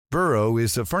Burrow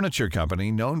is a furniture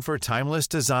company known for timeless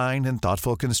design and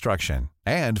thoughtful construction,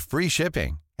 and free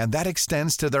shipping, and that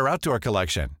extends to their outdoor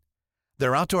collection.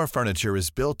 Their outdoor furniture is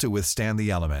built to withstand the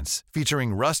elements,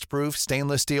 featuring rust-proof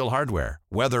stainless steel hardware,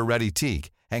 weather-ready teak,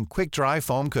 and quick-dry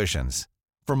foam cushions.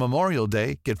 For Memorial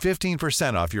Day, get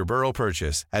 15% off your Burrow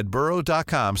purchase at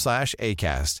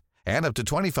burrow.com/ACAST and up to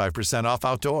 25% off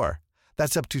outdoor.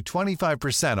 That's up to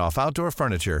 25% off outdoor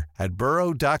furniture at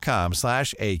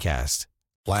burrow.com/ACAST.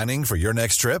 Planning for your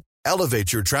next trip?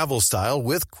 Elevate your travel style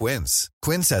with Quince.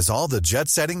 Quince has all the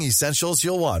jet-setting essentials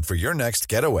you'll want for your next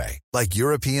getaway, like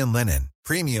European linen,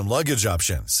 premium luggage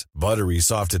options, buttery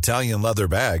soft Italian leather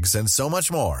bags, and so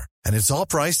much more. And it's all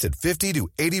priced at 50 to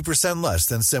 80% less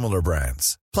than similar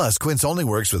brands. Plus, Quince only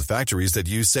works with factories that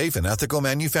use safe and ethical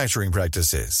manufacturing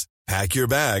practices. Pack your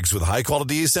bags with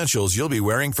high-quality essentials you'll be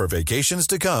wearing for vacations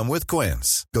to come with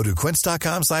Quince. Go to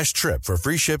quince.com/trip for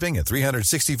free shipping and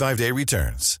 365-day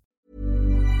returns.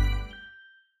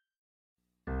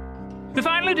 The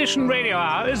Final Edition Radio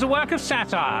Hour is a work of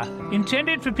satire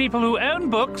intended for people who own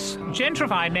books,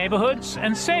 gentrify neighborhoods,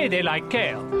 and say they like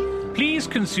kale. Please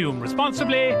consume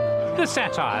responsibly. The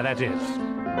satire, that is.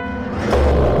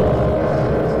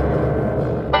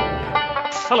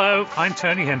 Hello, I'm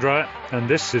Tony Hendra, and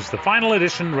this is the Final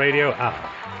Edition Radio Hour.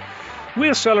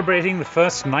 We're celebrating the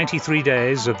first 93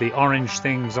 days of the Orange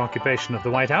Thing's occupation of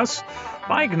the White House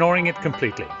by ignoring it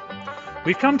completely.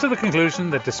 We've come to the conclusion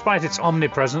that despite its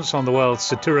omnipresence on the world's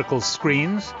satirical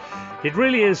screens, it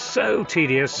really is so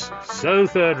tedious, so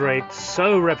third-rate,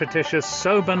 so repetitious,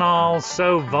 so banal,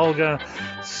 so vulgar,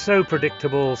 so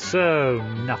predictable, so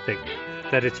nothing,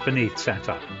 that it's beneath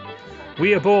satire.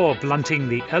 We abhor blunting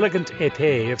the elegant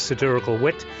épée of satirical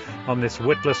wit on this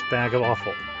witless bag of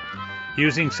offal.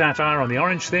 Using satire on the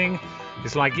Orange Thing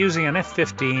is like using an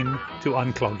F-15 to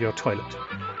unclog your toilet.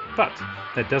 But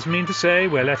that doesn't mean to say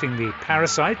we're letting the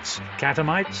parasites,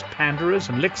 catamites, panderers,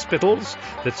 and lickspittles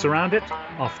that surround it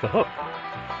off the hook.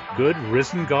 Good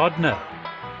risen God, no.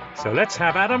 So let's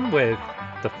have at 'em with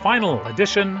the Final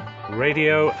Edition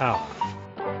Radio Hour.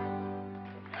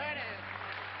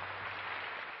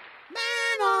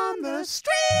 Man on the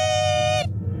street!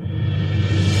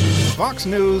 Fox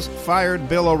News fired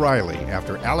Bill O'Reilly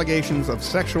after allegations of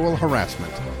sexual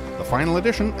harassment. The Final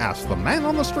Edition asks the man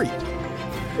on the street,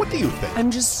 what do you think?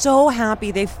 I'm just so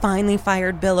happy they finally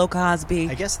fired Bill O'Cosby.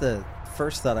 I guess the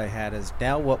first thought I had is,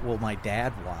 now what will my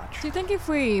dad watch? Do you think if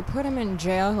we put him in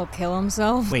jail, he'll kill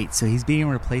himself? Wait, so he's being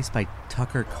replaced by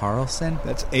Tucker Carlson?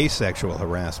 That's asexual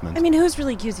harassment. I mean, who's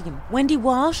really accusing him? Wendy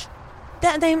Walsh?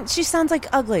 That name, she sounds like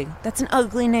ugly. That's an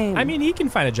ugly name. I mean, he can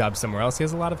find a job somewhere else. He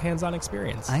has a lot of hands-on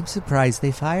experience. I'm surprised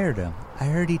they fired him. I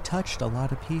heard he touched a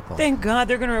lot of people. Thank God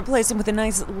they're going to replace him with a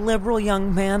nice liberal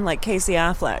young man like Casey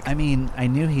Affleck. I mean, I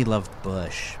knew he loved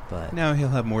Bush, but... Now he'll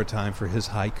have more time for his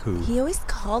haiku. He always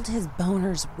called his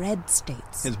boners red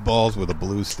states. His balls were the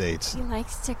blue states. He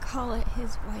likes to call it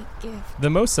his white gift.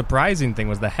 The most surprising thing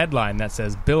was the headline that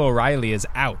says, Bill O'Reilly is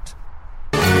out.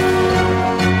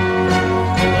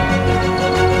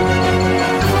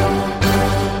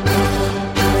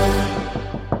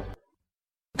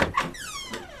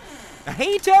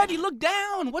 Hey, Ted, you look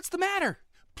down. What's the matter?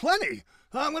 Plenty.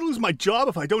 I'm going to lose my job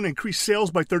if I don't increase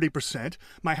sales by 30%.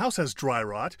 My house has dry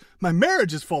rot. My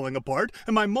marriage is falling apart.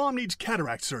 And my mom needs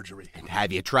cataract surgery. And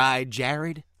have you tried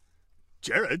Jared?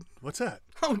 Jared? What's that?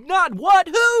 Oh, not what?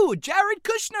 Who? Jared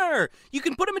Kushner. You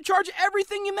can put him in charge of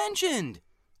everything you mentioned.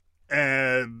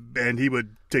 And he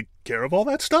would take care of all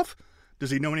that stuff? Does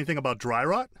he know anything about dry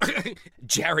rot?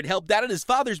 Jared helped out at his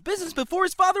father's business before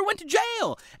his father went to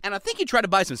jail. And I think he tried to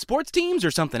buy some sports teams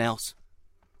or something else.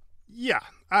 Yeah,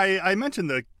 I mentioned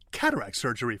the cataract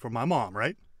surgery for my mom,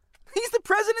 right? He's the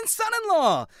president's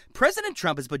son-in-law. President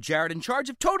Trump has put Jared in charge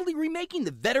of totally remaking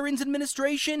the Veterans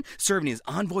Administration, serving as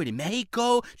envoy to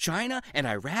Mexico, China, and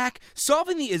Iraq,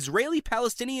 solving the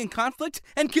Israeli-Palestinian conflict,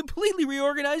 and completely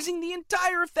reorganizing the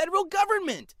entire federal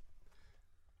government.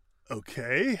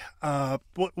 Okay,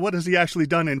 what has he actually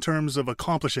done in terms of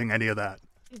accomplishing any of that?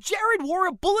 Jared wore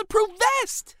a bulletproof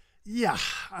vest! Yeah,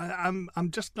 I'm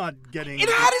just not getting... It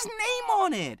had his name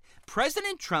on it!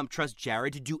 President Trump trusts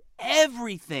Jared to do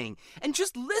everything, and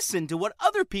just listen to what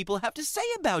other people have to say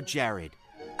about Jared.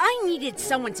 I needed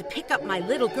someone to pick up my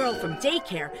little girl from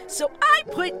daycare, so I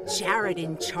put Jared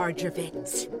in charge of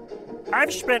it.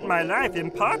 I've spent my life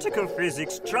in particle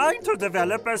physics trying to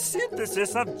develop a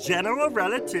synthesis of general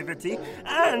relativity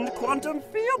and quantum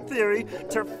field theory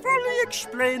to fully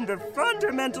explain the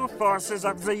fundamental forces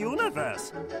of the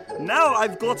universe. Now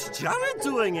I've got Jared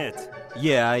doing it.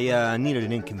 Yeah, I needed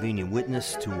an inconvenient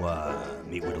witness to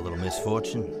meet with a little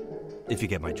misfortune, if you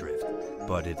get my drift.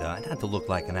 but it had to look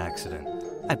like an accident.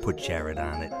 I put Jared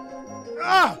on it.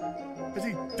 Ah! Has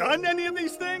he done any of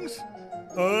these things?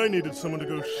 I needed someone to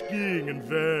go skiing in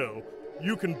Vail.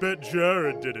 You can bet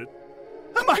Jared did it.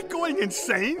 Am I going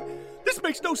insane? This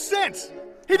makes no sense.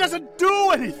 He doesn't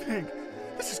do anything.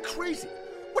 This is crazy.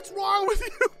 What's wrong with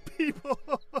you people?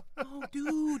 Oh,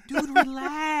 dude,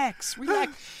 relax.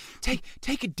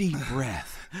 Take a deep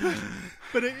breath.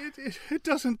 But it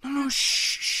doesn't... No,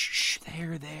 shh.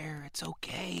 There. It's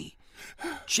okay.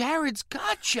 Jared's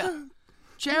got you.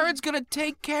 Jared's gonna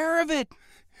take care of it.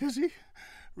 Is he?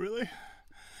 Really?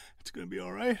 It's gonna be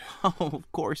all right? Oh,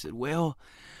 of course it will.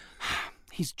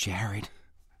 He's Jared.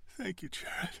 Thank you,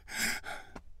 Jared.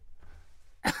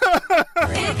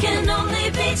 It can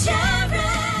only be Jared.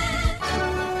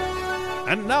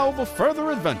 And now the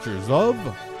further adventures of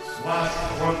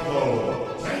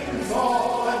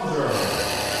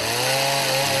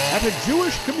At a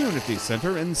Jewish community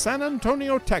center in San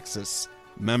Antonio, Texas,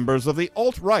 members of the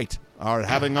alt-right are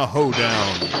having a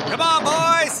hoedown. Come on,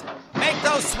 boys! Make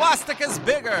those swastikas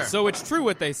bigger! So it's true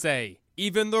what they say.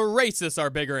 Even the racists are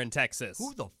bigger in Texas.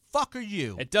 Who the fuck are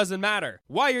you? It doesn't matter.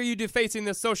 Why are you defacing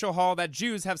the social hall that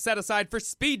Jews have set aside for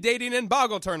speed dating and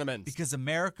boggle tournaments? Because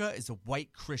America is a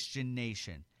white Christian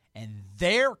nation, and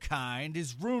their kind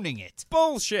is ruining it.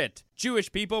 Bullshit!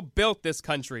 Jewish people built this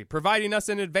country, providing us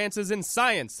in advances in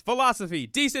science, philosophy,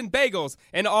 decent bagels,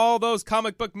 and all those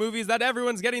comic book movies that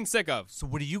everyone's getting sick of. So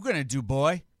what are you gonna do,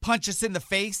 boy? Punch us in the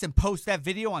face and post that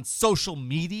video on social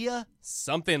media?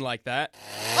 Something like that.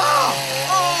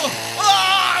 God!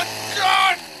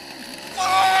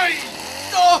 Why?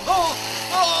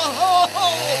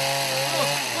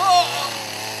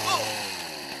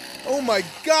 Oh my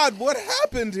God, what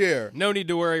happened here? No need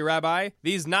to worry, Rabbi.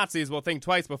 These Nazis will think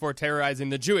twice before terrorizing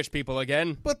the Jewish people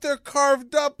again. But they're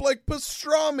carved up like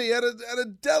pastrami at a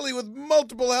deli with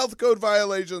multiple health code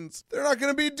violations. They're not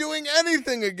going to be doing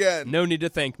anything again. No need to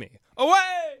thank me.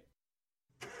 Away!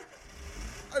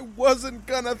 I wasn't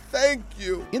gonna thank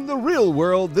you. In the real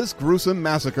world, this gruesome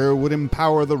massacre would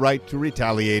empower the right to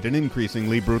retaliate in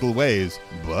increasingly brutal ways.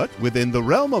 But within the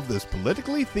realm of this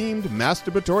politically themed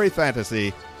masturbatory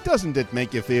fantasy, doesn't it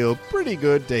make you feel pretty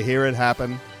good to hear it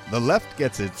happen? The left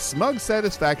gets its smug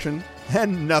satisfaction,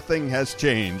 and nothing has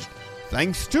changed.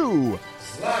 Thanks to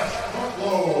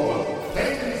 /Truckload,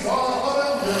 Things All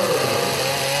Avengers.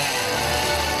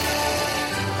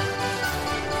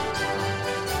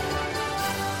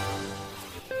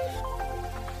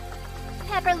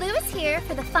 Pepper Lewis here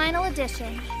for the final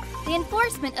edition. The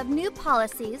enforcement of new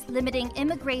policies limiting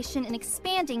immigration and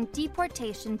expanding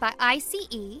deportation by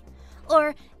ICE,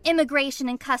 or Immigration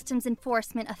and Customs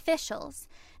Enforcement officials,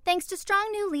 thanks to strong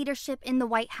new leadership in the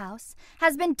White House,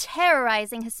 has been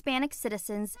terrorizing Hispanic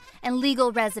citizens and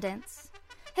legal residents.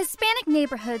 Hispanic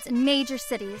neighborhoods in major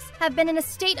cities have been in a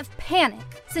state of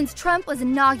panic since Trump was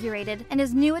inaugurated, and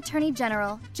his new Attorney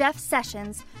General, Jeff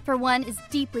Sessions, for one, is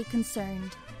deeply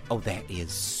concerned. Oh, that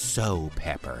is so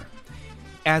Pepper.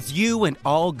 As you and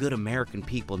all good American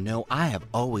people know, I have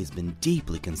always been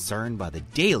deeply concerned by the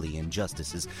daily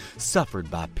injustices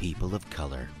suffered by people of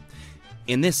color.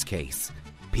 In this case,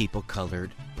 people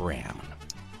colored brown.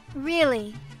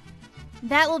 Really?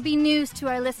 That will be news to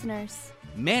our listeners.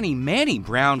 Many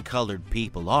brown-colored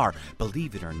people are,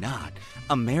 believe it or not,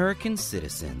 American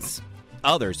citizens.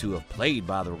 Others who have played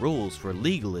by the rules for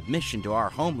legal admission to our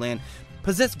homeland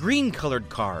possess green-colored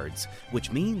cards,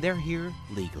 which mean they're here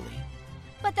legally.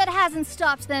 But that hasn't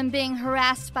stopped them being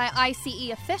harassed by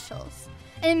ICE officials,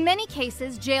 and in many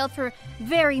cases jailed for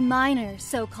very minor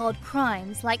so-called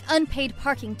crimes like unpaid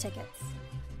parking tickets.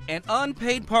 An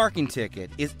unpaid parking ticket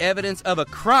is evidence of a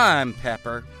crime,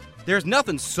 Pepper. There's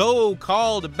nothing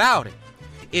so-called about it.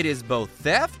 It is both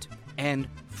theft and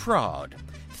fraud.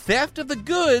 Theft of the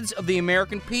goods of the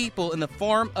American people in the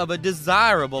form of a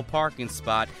desirable parking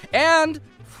spot, and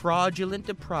fraudulent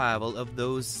deprival of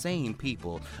those same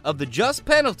people of the just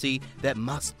penalty that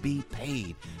must be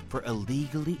paid for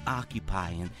illegally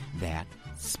occupying that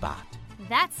spot.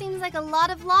 That seems like a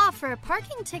lot of law for a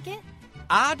parking ticket.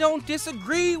 I don't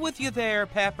disagree with you there,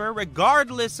 Pepper,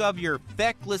 regardless of your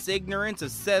feckless ignorance of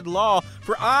said law,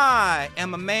 for I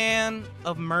am a man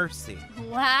of mercy.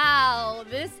 Wow,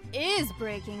 this is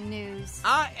breaking news.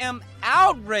 I am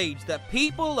outraged that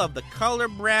people of the color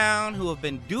brown who have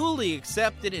been duly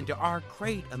accepted into our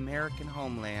great American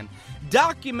homeland,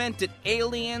 documented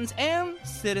aliens and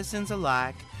citizens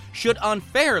alike, should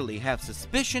unfairly have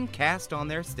suspicion cast on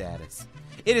their status.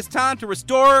 It is time to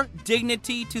restore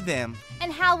dignity to them.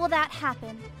 And how will that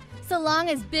happen? So long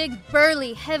as big,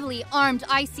 burly, heavily armed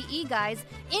ICE guys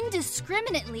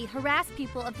indiscriminately harass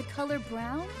people of the color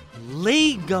brown?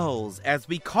 Legals, as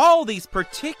we call these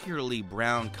particularly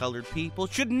brown-colored people,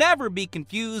 should never be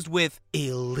confused with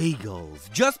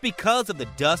illegals just because of the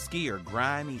dusky or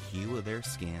grimy hue of their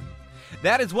skin.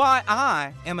 That is why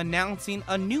I am announcing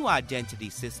a new identity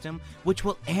system which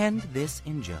will end this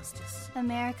injustice.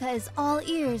 America is all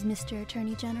ears, Mr.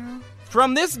 Attorney General.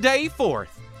 From this day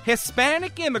forth,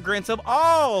 Hispanic immigrants of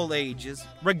all ages,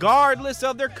 regardless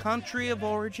of their country of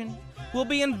origin, will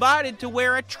be invited to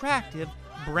wear attractive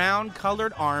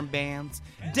brown-colored armbands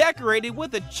decorated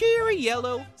with a cheery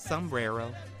yellow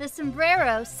sombrero. The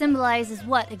sombrero symbolizes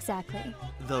what exactly?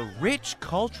 The rich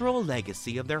cultural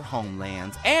legacy of their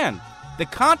homelands and the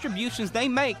contributions they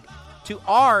make to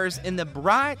ours in the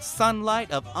bright sunlight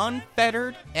of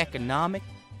unfettered economic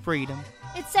freedom.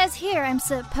 It says here I'm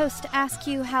supposed to ask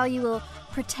you how you will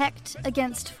protect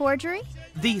against forgery?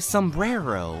 The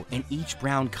sombrero in each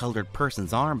brown-colored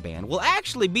person's armband will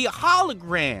actually be a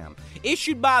hologram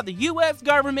issued by the U.S.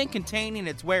 government containing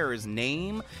its wearer's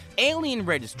name, alien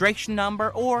registration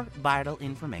number, or vital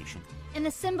information. And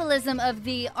the symbolism of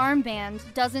the armband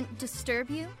doesn't disturb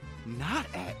you? Not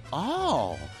at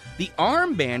all. The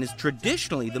armband is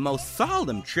traditionally the most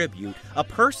solemn tribute a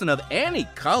person of any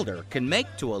color can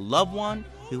make to a loved one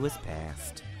who has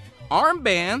passed.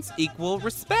 Armbands equal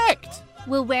respect.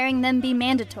 Will wearing them be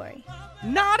mandatory?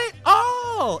 Not at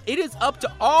all. It is up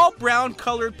to all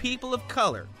brown-colored people of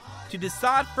color to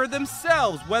decide for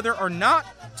themselves whether or not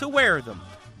to wear them.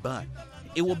 But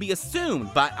it will be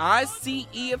assumed by ICE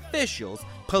officials,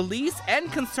 police, and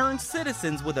concerned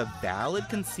citizens with a valid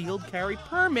concealed carry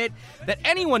permit that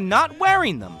anyone not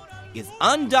wearing them is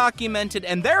undocumented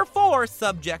and therefore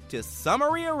subject to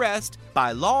summary arrest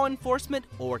by law enforcement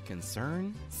or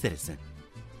concerned citizen.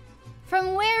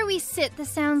 From where we sit, this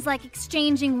sounds like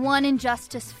exchanging one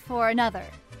injustice for another.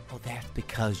 Well, that's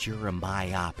because you're a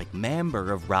myopic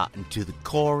member of Rotten to the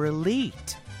Core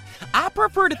elite. I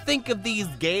prefer to think of these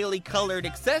gaily colored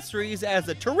accessories as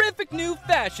a terrific new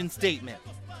fashion statement.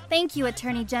 Thank you,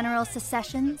 Attorney General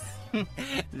Secessions.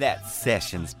 That's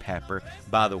Sessions, Pepper.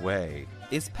 By the way,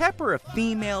 is Pepper a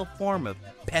female form of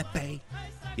Pepe?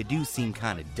 You do seem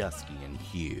kind of dusky in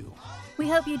hue. We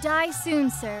hope you die soon,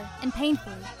 sir, and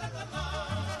painfully.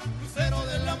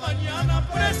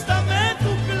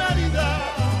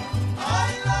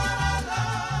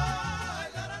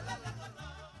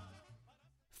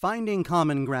 Finding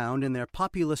common ground in their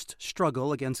populist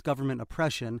struggle against government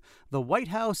oppression, the White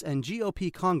House and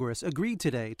GOP Congress agreed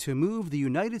today to move the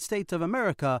United States of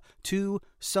America to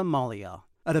Somalia.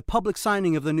 At a public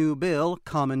signing of the new bill,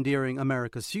 commandeering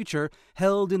America's future,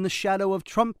 held in the shadow of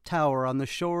Trump Tower on the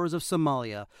shores of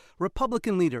Somalia,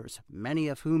 Republican leaders, many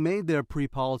of whom made their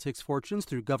pre-politics fortunes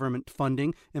through government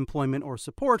funding, employment, or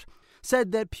support,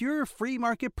 said that pure free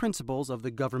market principles of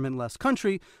the government-less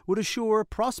country would assure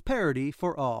prosperity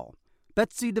for all.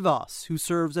 Betsy DeVos, who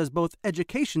serves as both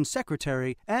Education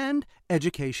Secretary and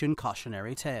Education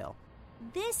Cautionary Tale.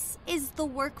 This is the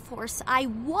workforce I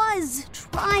was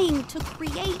trying to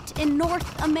create in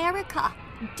North America.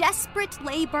 Desperate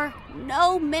labor,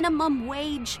 no minimum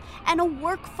wage, and a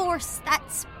workforce that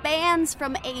spans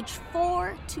from age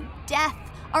 4 to death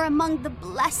are among the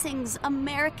blessings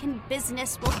American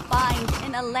business will find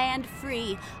in a land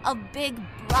free of Big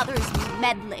Brother's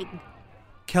meddling.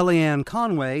 Kellyanne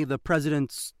Conway, the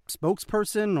president's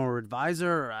spokesperson or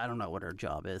advisor, I don't know what her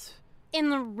job is. In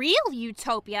the real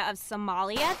utopia of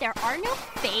Somalia, there are no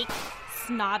fake,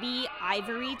 snobby,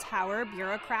 ivory tower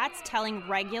bureaucrats telling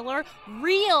regular,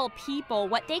 real people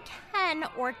what they can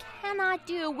or cannot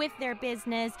do with their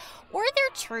business or their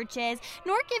churches,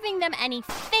 nor giving them any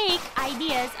fake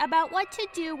ideas about what to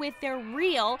do with their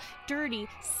real, dirty,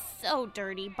 so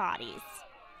dirty bodies.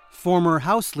 Former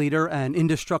House Leader and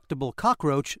indestructible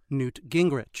cockroach Newt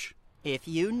Gingrich. If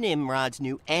you Nimrods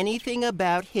knew anything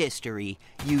about history,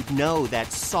 you'd know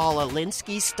that Saul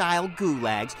Alinsky-style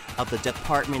gulags of the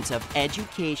Departments of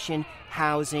Education,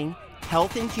 Housing,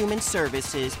 Health and Human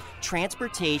Services,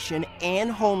 Transportation,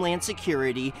 and Homeland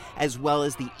Security, as well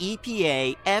as the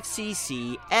EPA,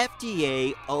 FCC,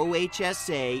 FDA,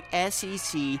 OHSA,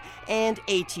 SEC, and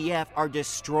ATF are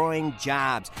destroying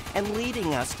jobs and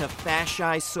leading us to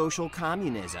fascist social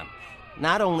communism.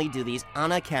 Not only do these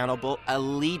unaccountable,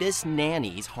 elitist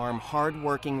nannies harm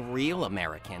hardworking real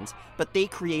Americans, but they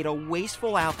create a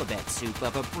wasteful alphabet soup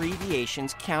of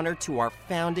abbreviations counter to our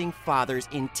founding fathers'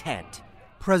 intent.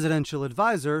 Presidential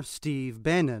Advisor Steve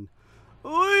Bannon.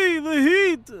 Oi, the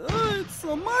heat! It's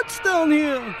so much down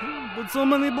here, but so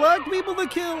many black people to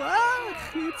kill.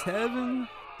 It's heaven.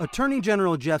 Attorney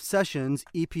General Jeff Sessions,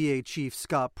 EPA Chief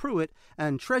Scott Pruitt,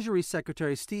 and Treasury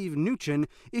Secretary Steve Mnuchin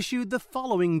issued the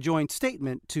following joint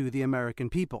statement to the American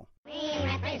people. We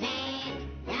represent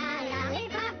the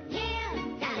lollipop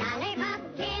guild, the lollipop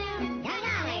guild, the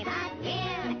lollipop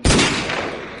guild.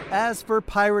 As for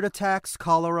pirate attacks,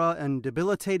 cholera, and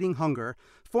debilitating hunger,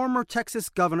 former Texas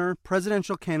governor,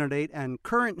 presidential candidate, and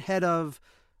current head of...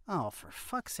 Oh, for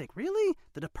fuck's sake, really?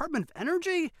 The Department of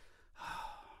Energy?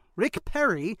 Rick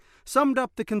Perry summed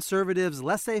up the conservatives'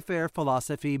 laissez-faire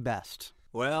philosophy best.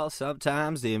 Well,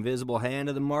 sometimes the invisible hand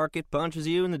of the market punches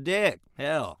you in the dick.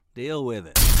 Hell, deal with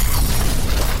it.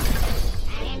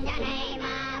 And in the name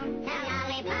of the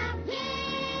lollipop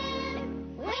guild,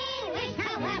 we wish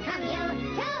to welcome you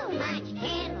to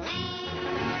Munchkin Land.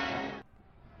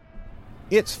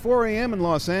 It's 4 a.m. in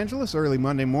Los Angeles, early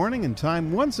Monday morning, and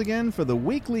time once again for the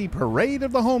weekly Parade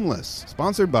of the Homeless,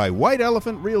 sponsored by White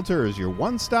Elephant Realtors, your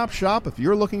one-stop shop if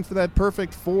you're looking for that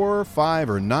perfect 4, 5,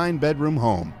 or 9-bedroom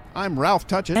home. I'm Ralph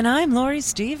Tutchin. And I'm Lori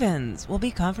Stevens. We'll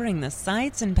be covering the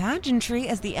sights and pageantry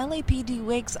as the LAPD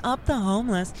wakes up the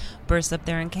homeless, bursts up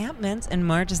their encampments, and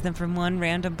marches them from one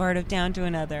random part of town to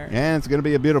another. And it's going to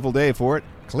be a beautiful day for it.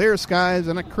 Clear skies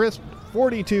and a crisp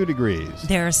 42 degrees.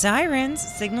 There are sirens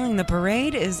signaling the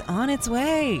parade is on its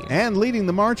way. And leading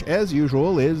the march, as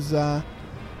usual, is,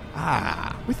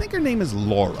 we think her name is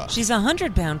Laura. She's a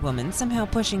 100-pound woman, somehow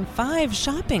pushing 5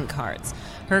 shopping carts.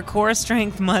 Her core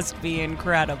strength must be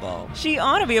incredible. She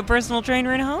ought to be a personal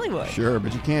trainer in Hollywood. Sure,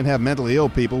 but you can't have mentally ill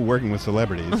people working with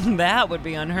celebrities. That would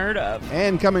be unheard of.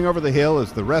 And coming over the hill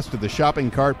is the rest of the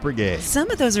shopping cart brigade. Some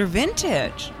of those are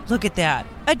vintage. Look at that.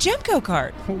 A Gemco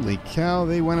cart. Holy cow,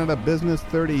 they went out of business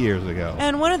 30 years ago.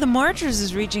 And one of the marchers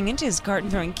is reaching into his cart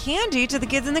and throwing candy to the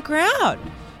kids in the crowd.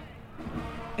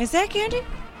 Is that candy?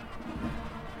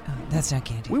 That's not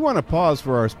candy. We want to pause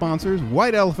for our sponsors,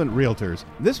 White Elephant Realtors.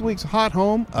 This week's hot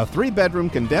home, a 3-bedroom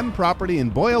condemned property in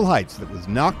Boyle Heights that was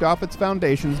knocked off its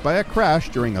foundations by a crash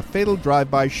during a fatal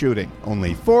drive-by shooting.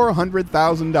 Only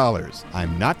 $400,000.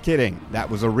 I'm not kidding. That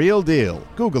was a real deal.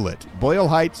 Google it. Boyle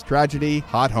Heights Tragedy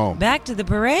Hot Home. Back to the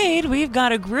parade. We've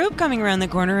got a group coming around the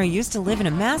corner who used to live in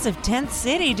a massive tent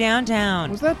city downtown.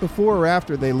 Was that before or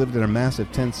after they lived in a massive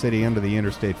tent city under the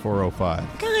Interstate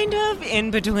 405? Kind of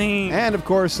in between. And of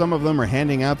course, some of them are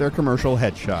handing out their commercial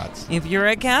headshots. If you're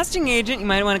a casting agent, you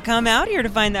might want to come out here to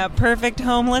find that perfect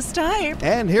homeless type.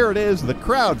 And here it is, the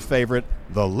crowd favorite,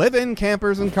 the live-in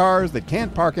campers and cars that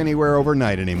can't park anywhere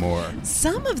overnight anymore.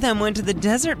 Some of them went to the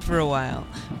desert for a while,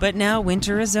 but now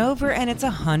winter is over and it's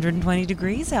 120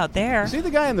 degrees out there. See the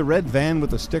guy in the red van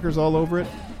with the stickers all over it?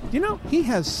 You know, he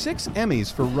has 6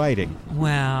 Emmys for writing.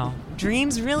 Wow.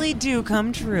 Dreams really do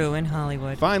come true in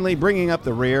Hollywood. Finally, bringing up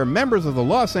the rear, members of the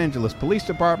Los Angeles Police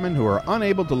Department who are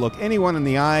unable to look anyone in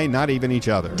the eye, not even each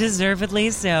other.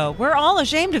 Deservedly so. We're all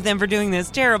ashamed of them for doing this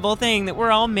terrible thing that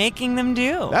we're all making them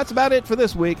do. That's about it for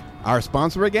this week. Our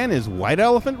sponsor again is White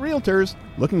Elephant Realtors.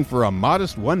 Looking for a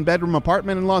modest 1-bedroom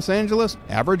apartment in Los Angeles?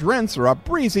 Average rents are a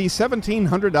breezy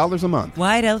 $1,700 a month.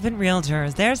 White Elephant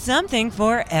Realtors. There's something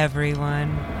for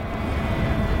everyone.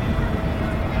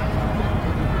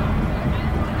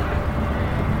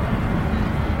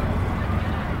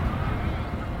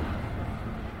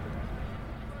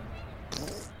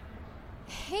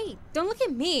 Hey, don't look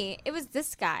at me. It was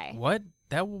this guy. What?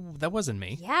 That wasn't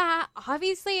me. Yeah,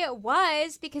 obviously it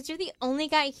was, because you're the only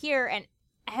guy here and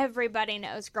everybody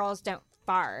knows girls don't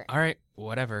fart. All right,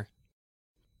 whatever.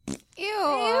 Ew.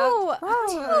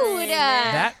 Dude.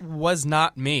 That was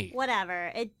not me.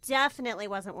 Whatever. It definitely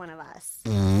wasn't one of us.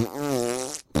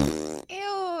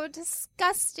 Ew,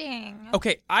 disgusting.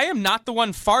 Okay, I am not the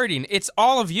one farting. It's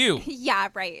all of you. Yeah,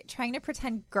 right. Trying to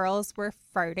pretend girls were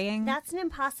farting. That's an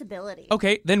impossibility.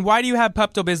 Okay, then why do you have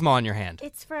Pepto-Bismol on your hand?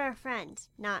 It's for a friend,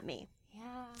 not me.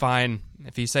 Yeah. Fine,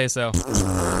 if you say so.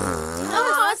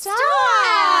 Oh,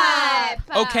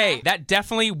 stop! Okay, that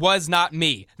definitely was not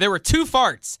me. There were 2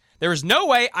 farts. There is no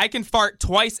way I can fart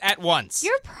twice at once.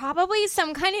 You're probably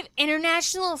some kind of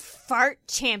international fart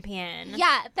champion.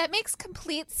 Yeah, that makes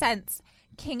complete sense.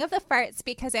 King of the farts,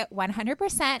 because it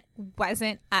 100%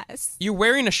 wasn't us. You're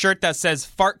wearing a shirt that says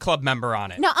Fart Club member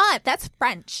on it. Nuh-uh, that's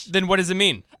French. Then what does it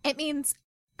mean? It means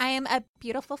I am a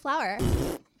beautiful flower.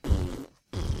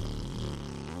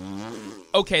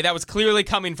 Okay, that was clearly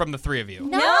coming from the 3 of you.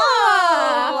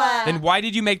 No! Then why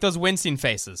did you make those wincing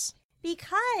faces?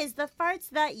 Because the farts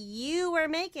that you were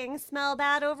making smell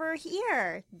bad over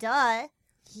here. Duh.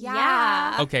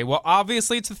 Yeah. Okay, well,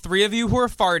 obviously it's the 3 of you who are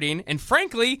farting, and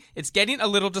frankly, it's getting a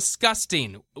little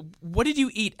disgusting. What did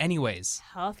you eat anyways?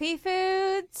 Healthy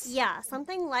foods? Yeah,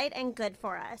 something light and good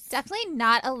for us. Definitely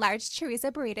not a large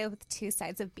chorizo burrito with 2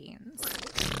 sides of beans.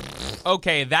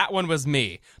 Okay, that one was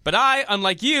me. But I,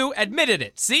 unlike you, admitted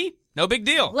it. See? No big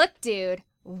deal. Look, dude,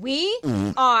 we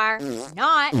are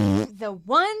not the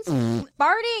ones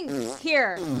farting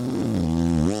here.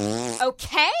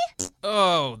 Okay?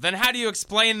 Oh, then how do you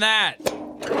explain that?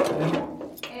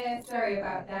 Sorry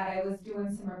about that. I was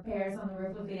doing some repairs on the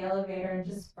roof of the elevator and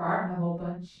just farting a whole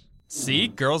bunch. See?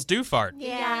 Girls do fart.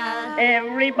 Yeah.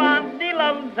 Everybody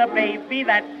loves a baby,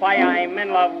 that's why I'm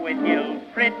in love with you.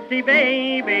 Pretty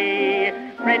baby,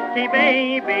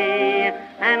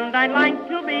 and I'd like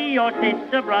to be your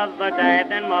sister, brother,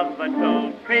 dad, and mother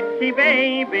too. Pretty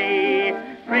baby,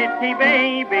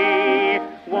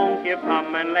 won't you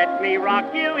come and let me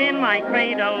rock you in my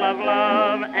cradle of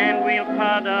love, and we'll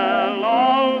cuddle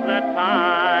all the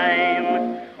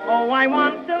time. Oh, I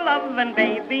want a lovin'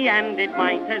 baby, and it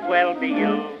might as well be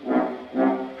you.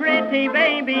 Pretty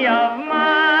baby of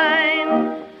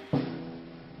mine.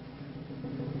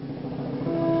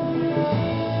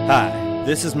 Hi,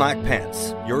 this is Mike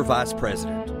Pence, your vice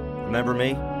president. Remember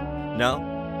me?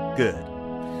 No? Good.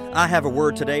 I have a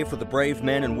word today for the brave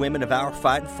men and women of our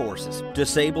fighting forces,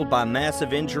 disabled by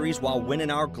massive injuries while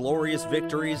winning our glorious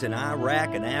victories in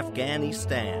Iraq and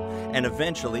Afghanistan, and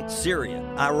eventually Syria,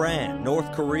 Iran,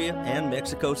 North Korea, and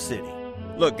Mexico City.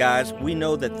 Look, guys, we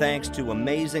know that thanks to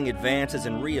amazing advances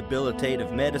in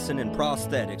rehabilitative medicine and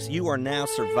prosthetics, you are now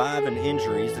surviving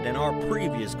injuries that in our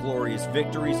previous glorious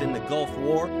victories in the Gulf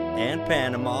War and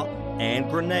Panama and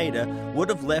Grenada would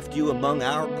have left you among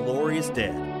our glorious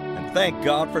dead. And thank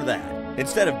God for that.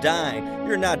 Instead of dying,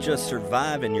 you're not just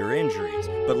surviving your injuries,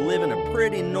 but living a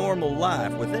pretty normal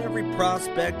life with every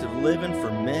prospect of living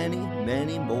for many,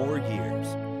 many more years.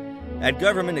 At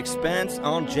government expense,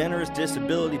 on generous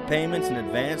disability payments and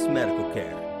advanced medical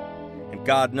care. And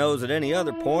God knows at any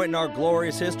other point in our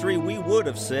glorious history we would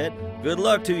have said, good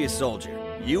luck to you, soldier.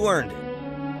 You earned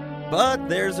it. But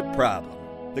there's a problem.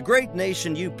 The great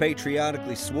nation you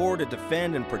patriotically swore to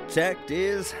defend and protect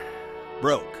is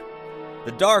broke.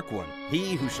 The Dark One,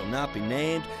 he who shall not be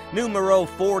named, numero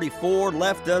 44,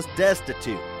 left us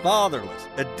destitute, fatherless,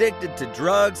 addicted to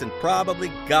drugs, and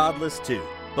probably godless too,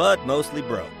 but mostly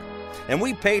broke. And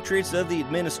we patriots of the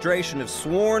administration have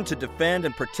sworn to defend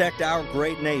and protect our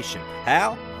great nation.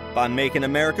 How? By making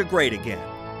America great again.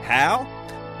 How?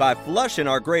 By flushing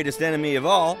our greatest enemy of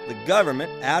all, the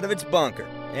government, out of its bunker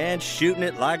and shooting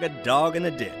it like a dog in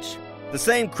a ditch. The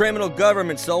same criminal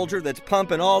government soldier that's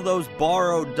pumping all those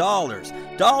borrowed dollars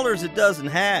it doesn't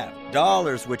have,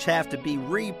 dollars which have to be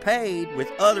repaid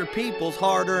with other people's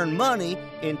hard-earned money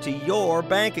into your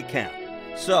bank account.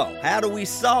 So, how do we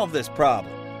solve this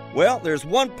problem? Well, there's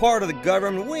one part of the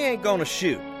government we ain't gonna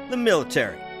shoot, the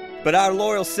military. But our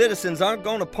loyal citizens aren't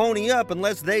gonna pony up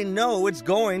unless they know it's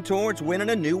going towards winning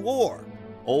a new war.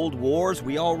 Old wars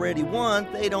we already won,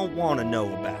 they don't want to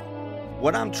know about.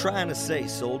 What I'm trying to say,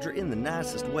 soldier, in the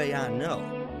nicest way I know,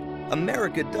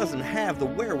 America doesn't have the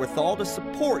wherewithal to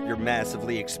support your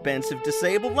massively expensive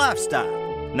disabled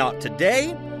lifestyle. Not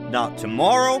today, not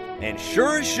tomorrow, and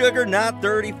sure as sugar, not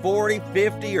 30, 40,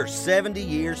 50, or 70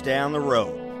 years down the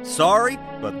road. Sorry,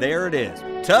 but there it is.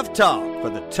 Tough talk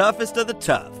for the toughest of the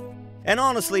tough. And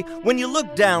honestly, when you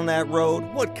look down that road,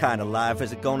 what kind of life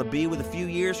is it going to be with a few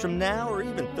years from now, or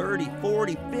even 30,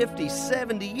 40, 50,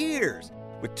 70 years?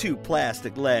 With 2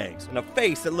 plastic legs and a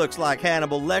face that looks like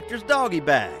Hannibal Lecter's doggy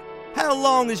bag. How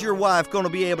long is your wife going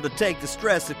to be able to take the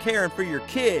stress of caring for your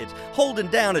kids, holding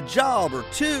down a job or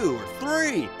 2 or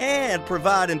 3, and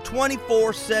providing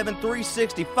 24/7,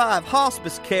 365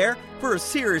 hospice care for a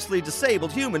seriously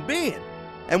disabled human being?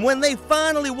 And when they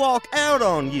finally walk out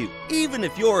on you, even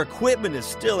if your equipment is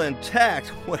still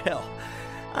intact, well,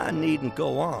 I needn't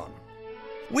go on.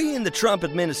 We in the Trump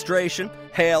administration,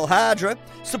 Hail Hydra,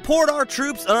 support our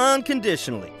troops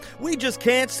unconditionally. We just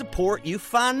can't support you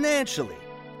financially.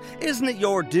 Isn't it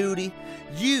your duty,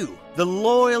 you, the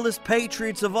loyalest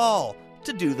patriots of all,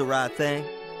 to do the right thing?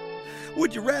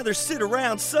 Would you rather sit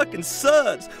around sucking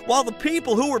suds while the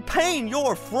people who are paying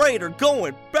your freight are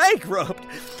going bankrupt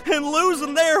and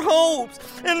losing their homes,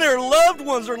 and their loved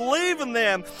ones are leaving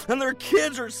them, and their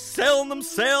kids are selling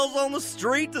themselves on the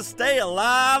street to stay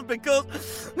alive because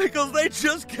they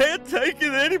just can't take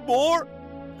it anymore?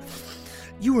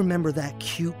 You remember that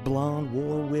cute blonde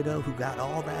war widow who got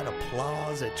all that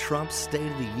applause at Trump's State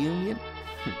of the Union?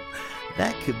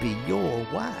 That could be your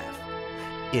wife,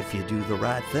 if you do the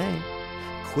right thing.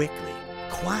 Quickly,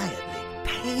 quietly,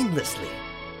 painlessly.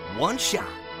 One shot.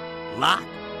 Lock,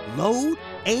 load,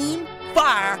 aim,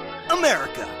 fire,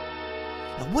 America.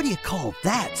 Now what do you call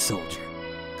that, soldier?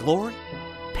 Glory?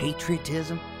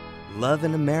 Patriotism?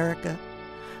 Loving America?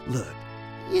 Look,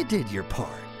 you did your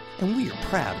part. and we are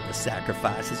proud of the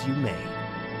sacrifices you made.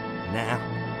 Now,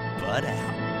 butt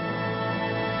out.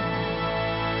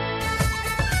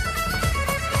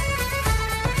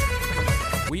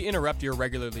 We interrupt your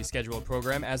regularly scheduled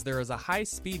program as there is a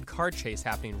high-speed car chase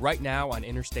happening right now on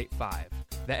Interstate 5.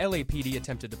 The LAPD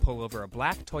attempted to pull over a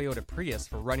black Toyota Prius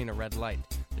for running a red light.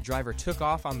 The driver took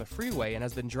off on the freeway and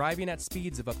has been driving at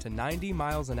speeds of up to 90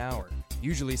 miles an hour.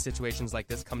 Usually situations like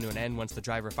this come to an end once the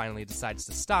driver finally decides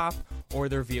to stop or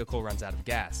their vehicle runs out of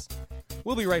gas.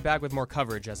 We'll be right back with more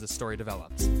coverage as the story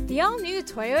develops. The all-new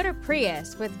Toyota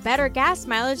Prius with better gas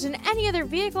mileage than any other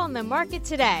vehicle on the market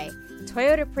today.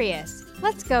 Toyota Prius.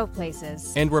 Let's go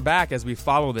places. And we're back as we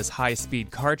follow this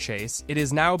high-speed car chase. It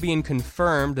is now being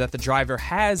confirmed that the driver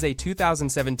has a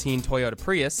 2017 Toyota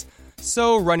Prius,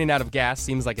 so running out of gas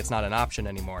seems like it's not an option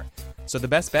anymore. So the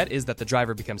best bet is that the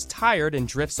driver becomes tired and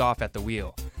drifts off at the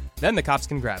wheel. Then the cops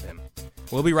can grab him.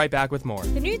 We'll be right back with more.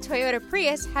 The new Toyota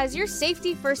Prius has your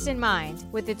safety first in mind.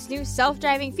 With its new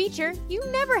self-driving feature, you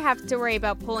never have to worry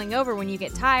about pulling over when you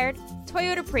get tired.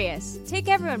 Toyota Prius. Take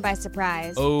everyone by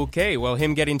surprise. Okay, well,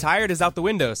 him getting tired is out the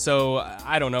window, so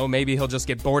I don't know, maybe he'll just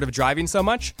get bored of driving so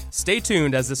much? Stay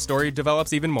tuned as this story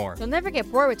develops even more. You'll never get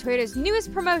bored with Toyota's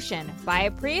newest promotion. Buy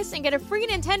a Prius and get a free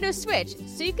Nintendo Switch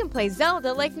so you can play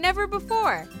Zelda like never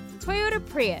before. Toyota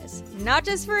Prius, not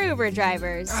just for Uber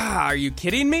drivers. Are you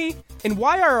kidding me? And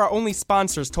why are our only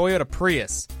sponsors Toyota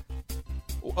Prius?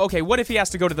 Okay, what if he has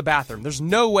to go to the bathroom? There's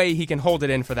no way he can hold it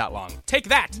in for that long. Take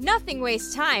that! Nothing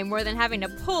wastes time more than having to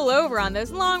pull over on those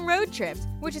long road trips,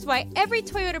 which is why every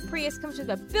Toyota Prius comes with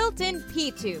a built-in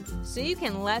P-tube, so you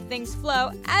can let things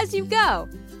flow as you go.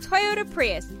 Toyota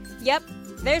Prius. Yep,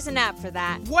 there's an app for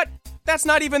that. What? That's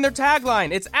not even their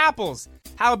tagline. It's Apple's.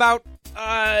 How about,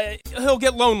 he'll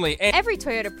get lonely. And every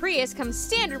Toyota Prius comes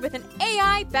standard with an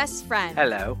AI best friend.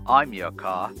 Hello, I'm your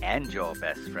car and your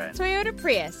best friend. Toyota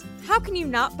Prius. How can you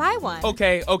not buy one?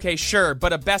 Okay, sure,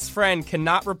 but a best friend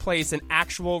cannot replace an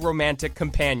actual romantic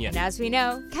companion. And as we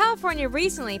know, California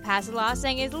recently passed a law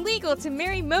saying it's legal to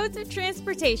marry modes of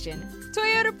transportation.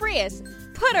 Toyota Prius.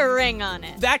 Put a ring on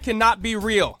it. That cannot be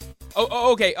real.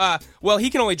 Okay, well, he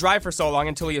can only drive for so long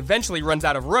until he eventually runs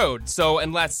out of road, so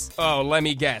unless, let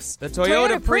me guess. The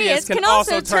Toyota Prius can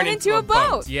also turn into a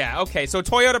boat. Yeah, okay, so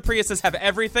Toyota Priuses have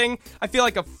everything? I feel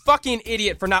like a fucking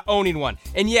idiot for not owning one.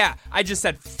 And yeah, I just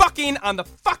said fucking on the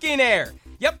fucking air.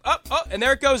 Yep, and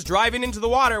there it goes, driving into the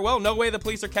water. Well, no way the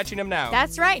police are catching him now.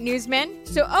 That's right, newsman.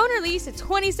 So own or lease a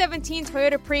 2017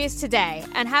 Toyota Prius today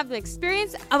and have the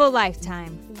experience of a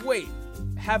lifetime. Wait.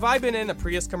 Have I been in a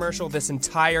Prius commercial this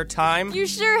entire time? You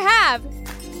sure have.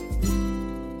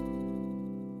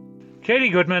 Katie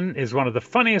Goodman is one of the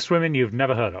funniest women you've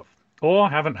never heard of,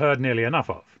 or haven't heard nearly enough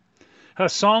of. Her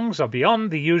songs are beyond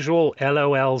the usual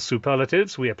LOL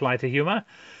superlatives we apply to humor.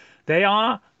 They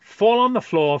are fall on the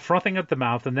floor, frothing at the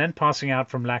mouth, and then passing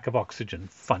out from lack of oxygen.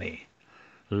 Funny.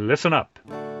 Listen up.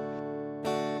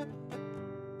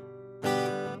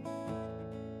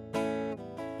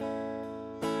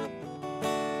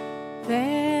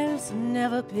 There's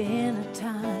never been a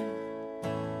time.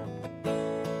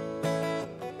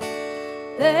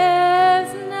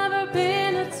 There's never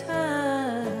been a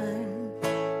time.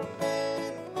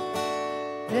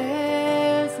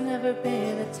 There's never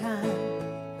been a time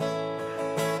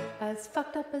as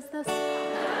fucked up as this.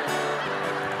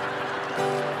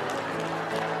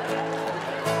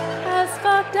 As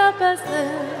fucked up as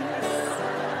this.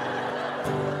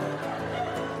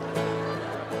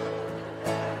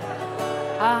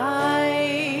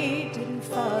 I didn't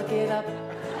fuck it up.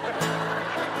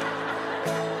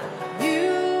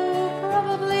 You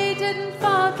probably didn't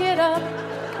fuck it up.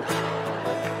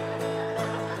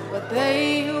 But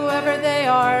they, whoever they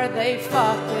are, they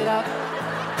fucked it up.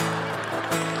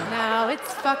 Now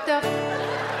it's fucked up.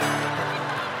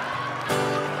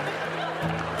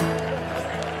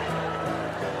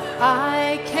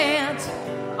 I can't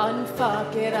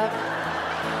unfuck it up.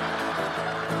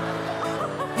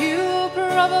 You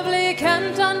probably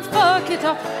can't unfuck it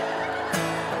up.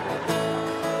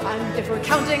 And if we're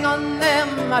counting on them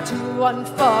to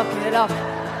unfuck it up,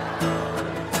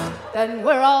 then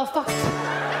we're all fucked.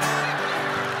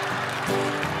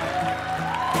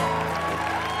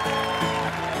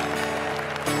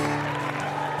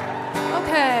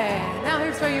 Okay, now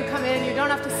here's where you come in. You don't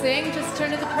have to sing, just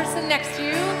turn to the person next to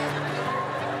you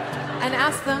and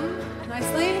ask them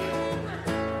nicely,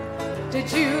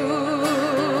 did you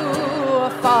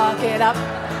fuck it up?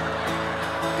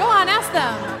 Go on, ask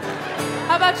them.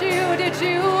 How about you? Did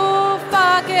you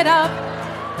fuck it up?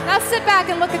 Now sit back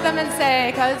and look at them and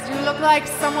say, 'cause you look like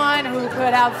someone who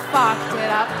could have fucked it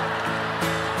up.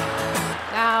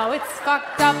 Now it's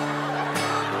fucked up.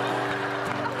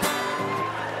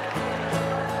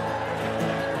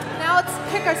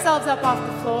 pick ourselves up off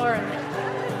the floor and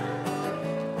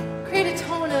create a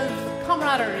tone of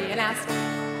camaraderie and ask,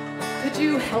 could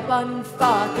you help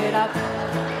unfuck it up?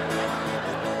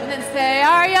 And then say,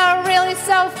 are you really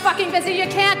so fucking busy you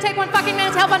can't take 1 fucking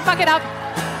minute to help unfuck it up?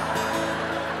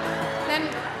 Then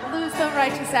lose the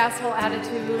righteous asshole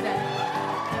attitude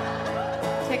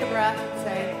and take a breath and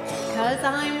say, because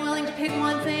I'm willing to pick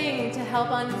one thing to help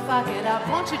unfuck it up.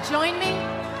 Won't you join me?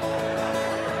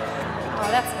 Oh,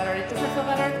 that's better. Doesn't it feel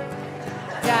better?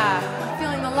 Yeah, I'm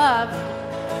feeling the love.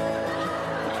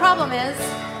 The problem is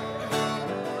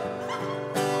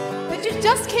that you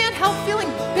just can't help feeling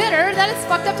bitter that it's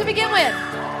fucked up to begin with.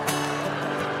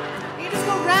 You just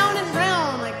go round and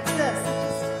round like this.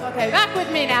 Okay, back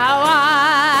with me now.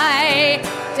 I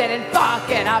didn't fuck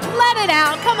it up. Let it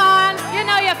out. Come on. You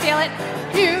know you feel it.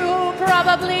 You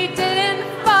probably didn't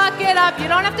fuck it up. You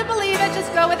don't have to believe it.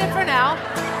 Just go with it for now.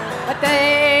 But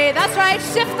that's right,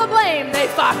 shift the blame. They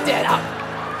fucked it up.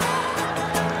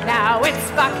 Now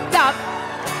it's fucked up.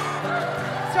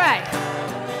 That's right.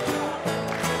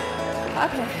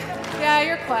 Okay. Yeah,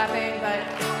 you're clapping, but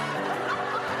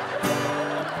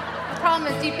the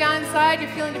problem is deep down inside, you're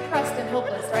feeling depressed and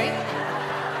hopeless, right?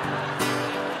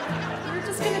 You're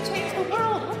just gonna change the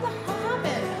world. What the hell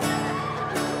happened?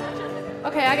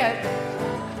 Okay, I got it.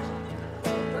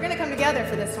 We're gonna come together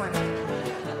for this one.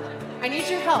 I need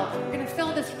your help. We're gonna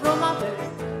fill this room up with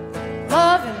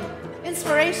love and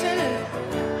inspiration, and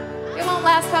it won't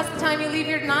last past the time you leave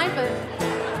here tonight, but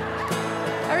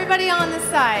everybody on this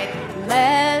side,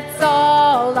 let's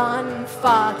all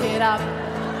unfuck it up.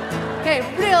 Okay,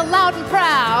 real loud and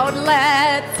proud,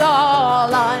 let's all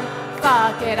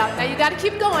unfuck it up. Now you gotta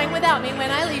keep going without me when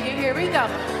I leave you. Here we go.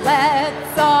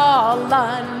 Let's all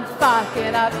unfuck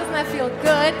it up. Doesn't that feel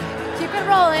good? Keep it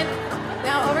rolling.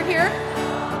 Now over here.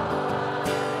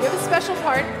 We have a special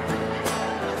part.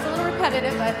 It's a little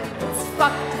repetitive, but it's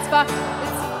fucked, it's fucked,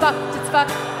 it's fucked, it's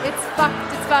fucked, it's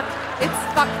fucked, it's fucked, it's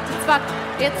fucked, it's fucked,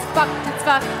 it's fucked, it's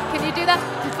fucked. Can you do that?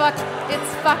 It's fucked,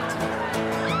 it's fucked.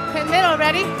 Okay, middle,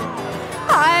 ready?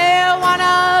 I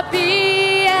wanna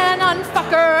be an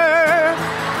unfucker.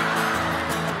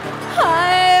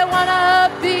 I wanna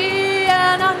be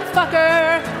an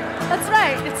unfucker. That's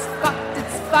right, it's fucked,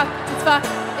 it's fucked, it's fucked,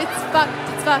 it's fucked,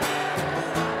 it's fucked.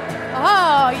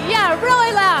 Oh, yeah,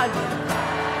 really loud.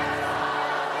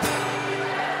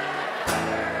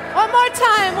 One more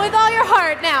time with all your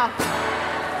heart now.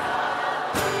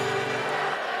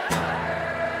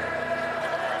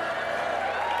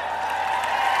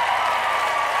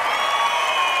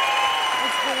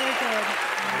 That's very good.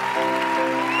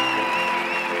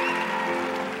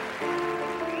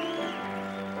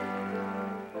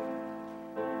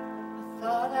 I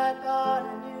thought I bought a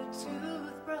new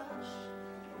toothbrush.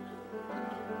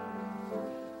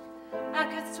 I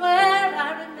could swear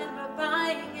I remember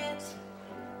buying it.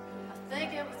 I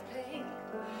think it was pink.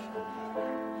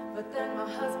 But then my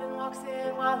husband walks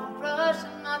in while I'm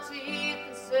brushing my teeth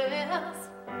and says,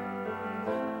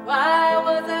 why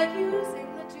was I using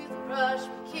the toothbrush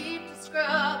we keep to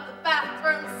scrub the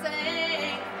bathroom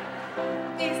sink?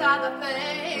 These are the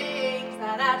things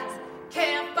that I just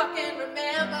can't fucking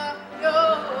remember. No,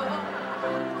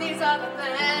 these are the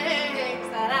things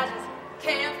that I just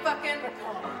can't fucking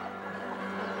recall.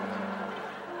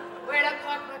 Where'd I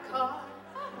park my car?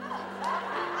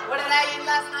 What did I eat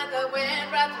last night that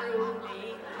went right through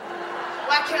me?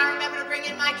 Why can't I remember to bring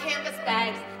in my canvas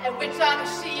bags? And which are the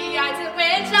Shiites and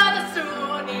which are the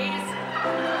Sunnis?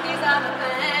 These are the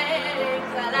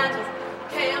things that I just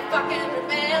can't fucking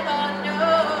remember, no.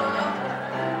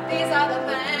 These are the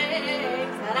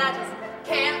things that I just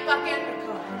can't fucking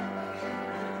recall.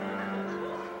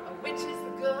 Which is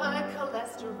the good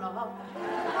cholesterol?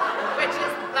 Which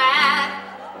is the bad?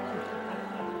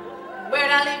 Where'd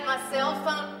I leave my cell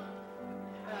phone?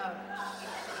 Oh,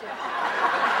 shit.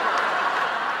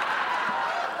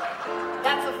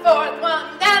 That's the fourth one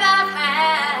that I've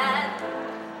had.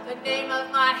 The name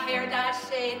of my hair dye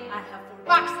shade. I have 4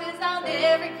 boxes I'll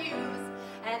never use.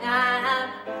 And I'm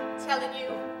telling you,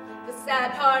 the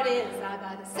sad part is I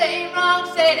buy the same wrong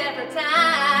shade every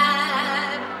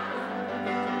time.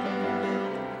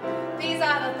 These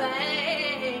are the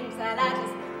things that I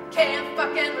just can't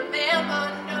fucking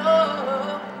remember, no.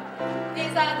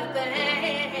 These are the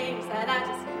things that I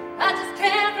just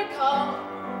can't recall.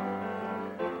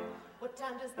 What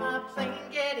time does my plane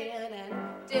get in? And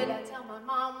did I tell my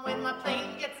mom when my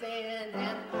plane gets in?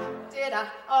 And did I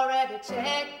already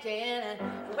check in? And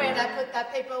where'd I put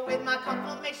that paper with my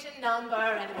confirmation number?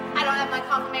 And I don't have my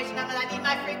confirmation number, I need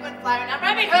my frequent flyer number.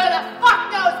 I mean, who the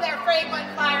fuck knows their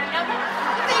frequent flyer number?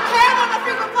 If they care about my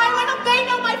frequent flyer, why don't they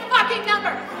know my fucking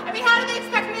number? I mean, how do they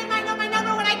expect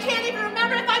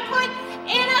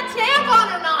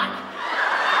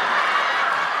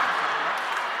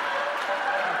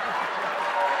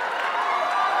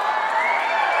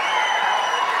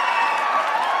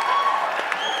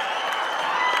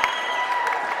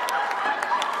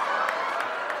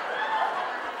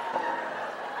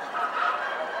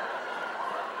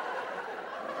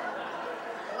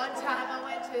One time I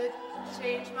went to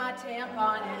change my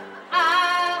tampon and I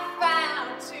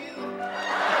found two.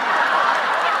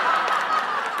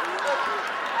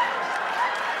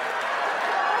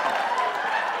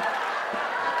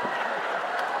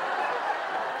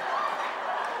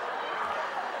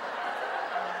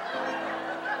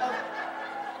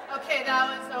 Okay, that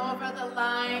was over the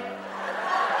line.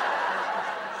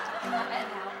 And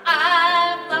now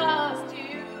I've lost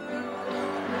you.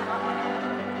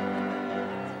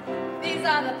 These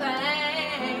are the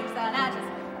things that I just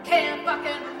can't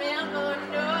fucking remember,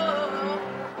 no.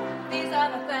 These are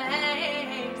the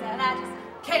things that I just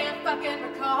can't fucking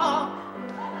recall.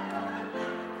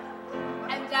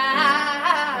 And I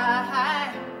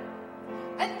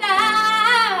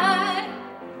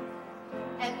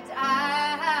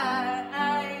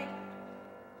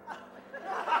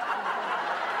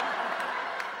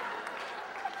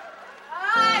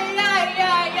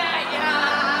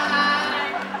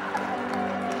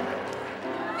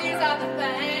these are the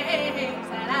things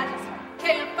that I just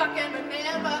can't fucking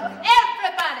remember.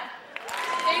 Everybody!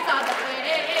 These are the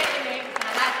things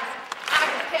that I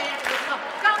just can't recall.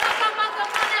 Come on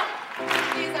now!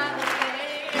 These are the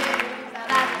things that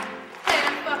I just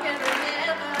can't fucking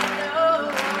remember,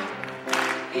 no.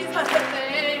 These are the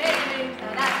things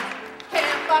that I just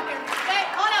can't fucking... Hey,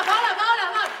 hold up.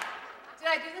 Did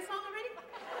I do this song already?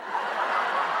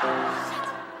 Shit.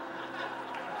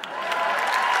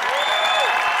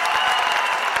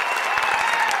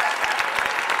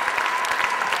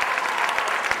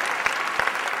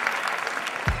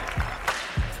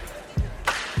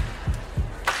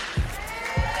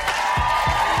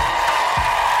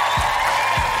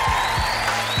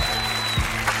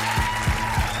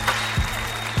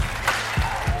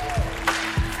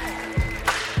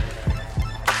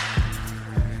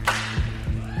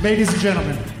 Ladies and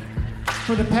gentlemen,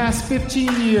 for the past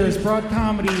 15 years, broad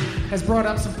comedy has brought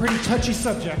up some pretty touchy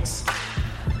subjects.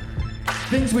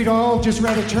 Things we'd all just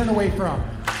rather turn away from.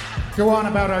 Go on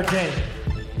about our day.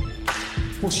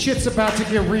 Well, shit's about to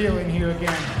get real in here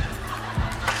again.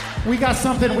 We got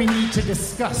something we need to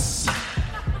discuss.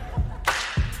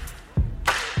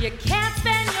 You can't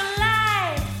spend your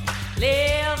life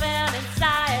living in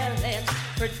silence,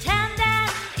 pretending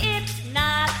it's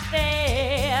not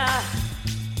there.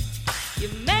 You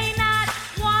may not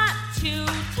want to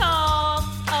talk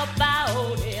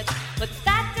about it, but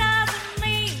that doesn't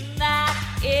mean that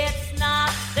it's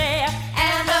not there.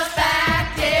 And the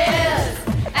fact is,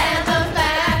 and the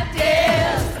fact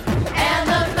is, and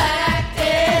the fact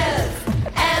is,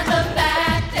 and the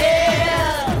fact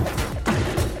is,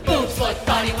 boobs look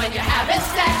funny when you're having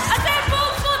sex. I said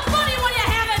boobs look funny when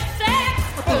you're having sex.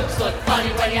 Boobs look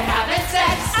funny when you're having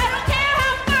sex. I don't care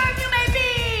how firm you may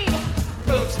be.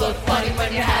 Boobs look funny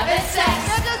when you're having sex.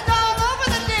 They're just all over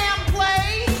the damn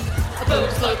place.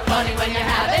 Boobs look funny when you're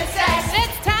having sex.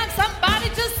 It's time somebody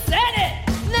just said it.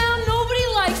 Now, nobody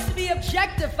likes to be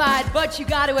objectified, but you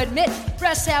gotta admit,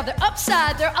 breasts have their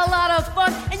upside, they're a lot of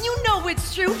fun, and you know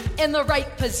it's true, in the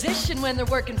right position when they're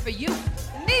working for you.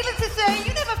 Needless to say,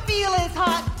 you never feel as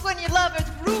hot when your lover's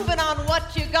grooving on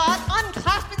what you got.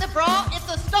 Unclasping the bra, it's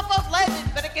the stuff of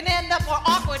legend, but it can end up more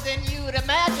awkward than you'd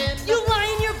imagine. You lie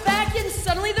on your back and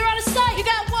suddenly they're out of sight. You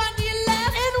got one to your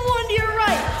left and one to your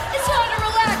right. It's hard to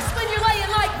relax when you're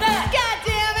laying like that. God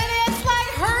damn it, it's like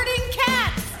herding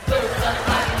cats. Boobs look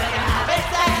funny when you're having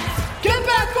sex. Get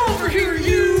back over here,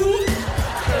 you.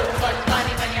 Boobs look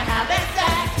funny when you're having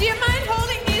sex. Do you mind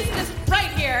holding these just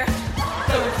right here?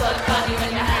 Boobs look funny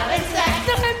when you're having sex.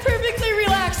 I'm perfectly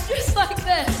relaxed, just like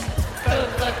this.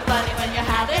 Boobs look funny when you're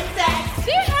having sex.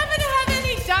 Do you happen to have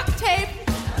any duct tape?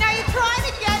 Now you're trying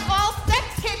to get all sex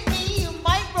hit me. You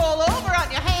might roll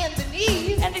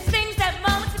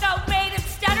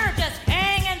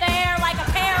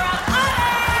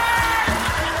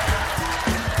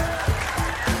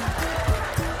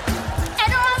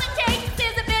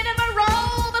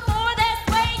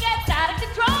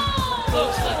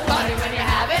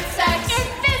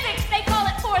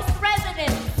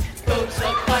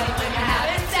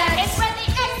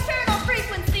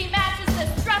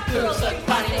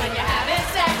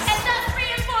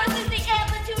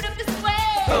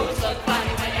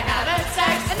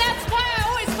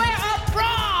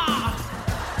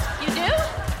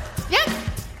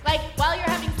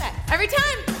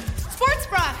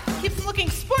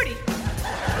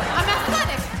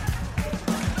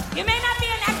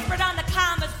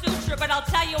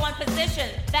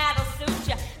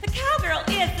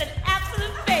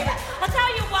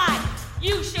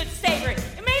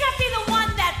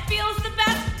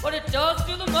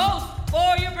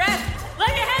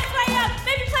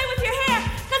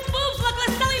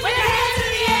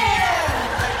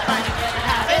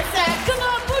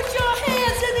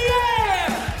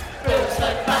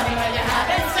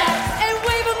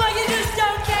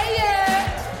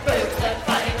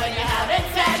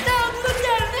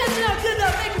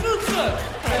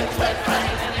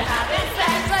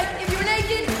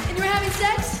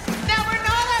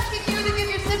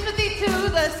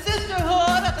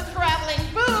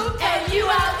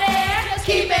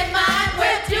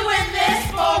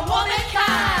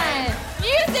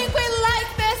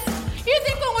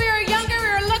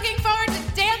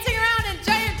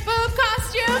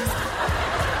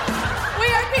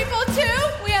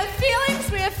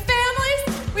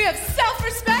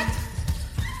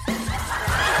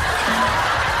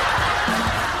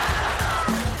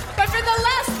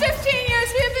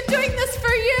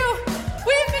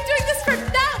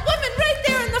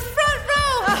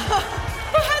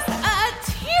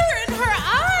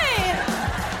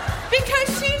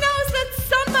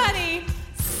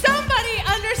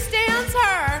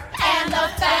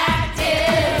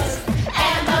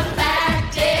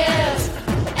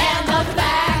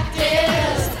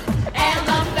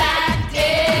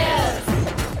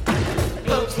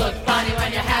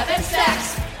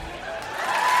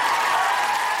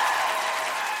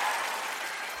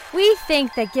We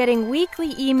think that getting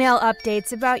weekly email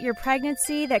updates about your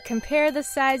pregnancy that compare the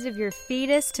size of your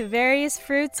fetus to various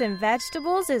fruits and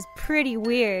vegetables is pretty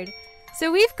weird.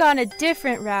 So we've gone a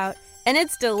different route, and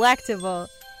it's delectable.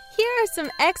 Here are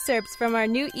some excerpts from our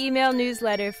new email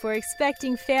newsletter for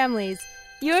expecting families.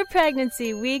 Your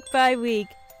pregnancy week by week.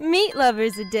 Meat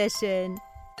Lovers Edition.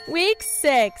 Week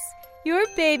 6. Your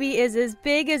baby is as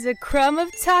big as a crumb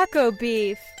of taco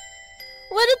beef.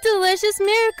 What a delicious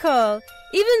miracle!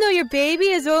 Even though your baby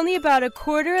is only about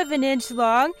 1/4 of an inch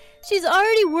long, she's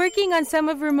already working on some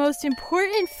of her most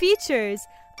important features: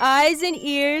 eyes and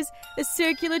ears, a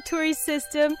circulatory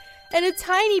system, and a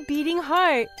tiny beating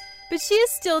heart. But she is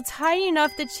still tiny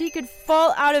enough that she could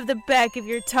fall out of the back of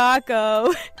your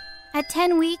taco. At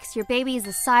 10 weeks, your baby is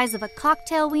the size of a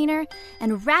cocktail wiener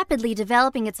and rapidly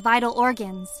developing its vital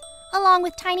organs, along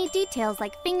with tiny details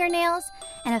like fingernails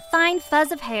and a fine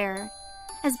fuzz of hair.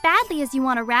 As badly as you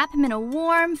want to wrap him in a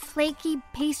warm, flaky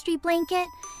pastry blanket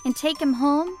and take him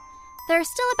home, there are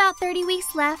still about 30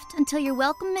 weeks left until you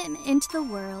welcome him into the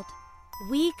world.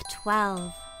 Week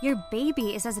 12. Your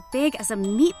baby is as big as a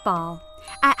meatball.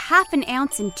 At 1/2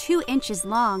 ounce and 2 inches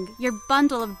long, your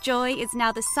bundle of joy is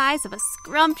now the size of a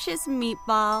scrumptious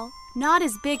meatball. Not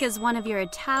as big as one of your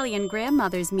Italian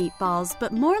grandmother's meatballs,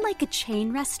 but more like a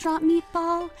chain restaurant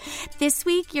meatball. This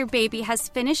week, your baby has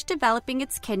finished developing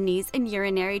its kidneys and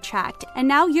urinary tract and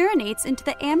now urinates into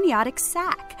the amniotic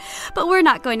sac. But we're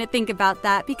not going to think about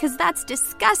that because that's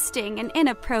disgusting and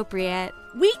inappropriate.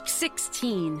 Week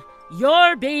 16.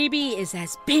 Your baby is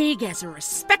as big as a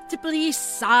respectably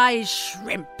sized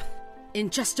shrimp. In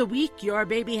just a week, your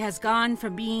baby has gone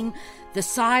from being the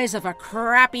size of a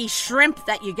crappy shrimp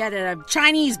that you get at a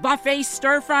Chinese buffet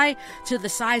stir-fry to the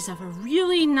size of a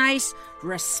really nice,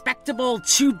 respectable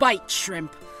 2-bite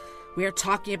shrimp. We're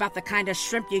talking about the kind of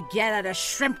shrimp you get at a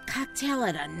shrimp cocktail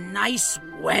at a nice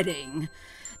wedding.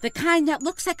 The kind that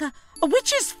looks like a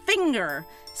witch's finger.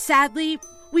 Sadly,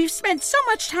 we've spent so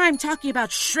much time talking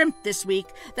about shrimp this week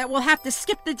that we'll have to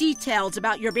skip the details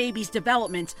about your baby's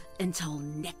development until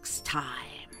next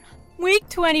time. Week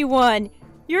 21.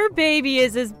 Your baby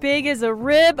is as big as a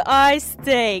rib-eye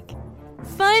steak.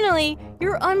 Finally,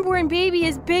 your unborn baby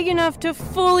is big enough to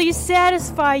fully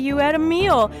satisfy you at a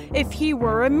meal if he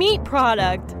were a meat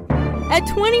product. At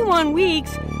 21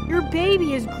 weeks, your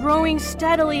baby is growing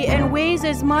steadily and weighs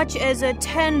as much as a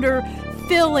tender,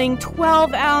 filling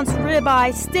 12-ounce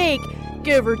ribeye steak,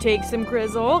 give or take some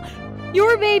grizzle.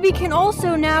 Your baby can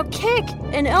also now kick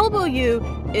and elbow you.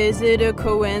 Is it a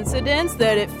coincidence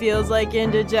that it feels like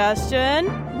indigestion?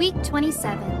 Week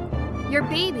 27. Your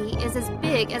baby is as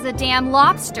big as a damn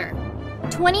lobster.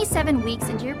 27 weeks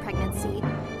into your pregnancy,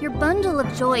 your bundle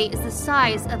of joy is the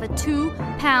size of a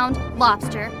 2-pound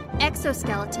lobster,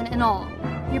 exoskeleton and all.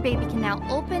 Your baby can now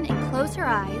open and close her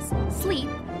eyes, sleep,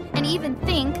 and even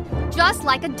think just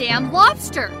like a damn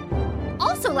lobster.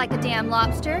 Also like a damn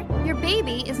lobster, your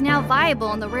baby is now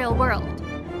viable in the real world.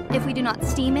 If we do not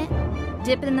steam it,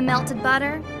 dip it in the melted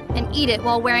butter, and eat it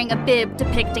while wearing a bib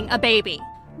depicting a baby.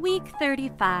 Week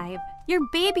 35. Your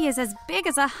baby is as big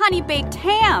as a honey-baked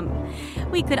ham.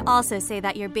 We could also say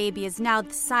that your baby is now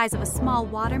the size of a small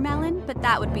watermelon, but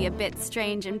that would be a bit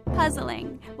strange and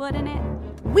puzzling, wouldn't it?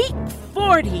 Week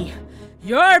 40.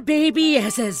 Your baby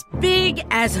is as big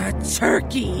as a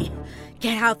turkey.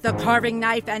 Get out the carving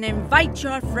knife and invite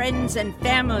your friends and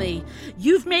family.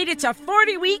 You've made it to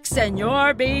 40 weeks and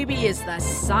your baby is the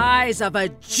size of a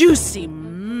juicy,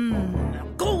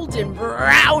 golden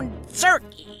brown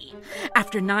turkey.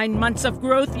 After 9 months of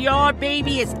growth, your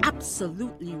baby is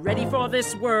absolutely ready for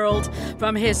this world.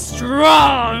 From his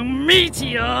strong,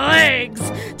 meaty legs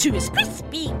to his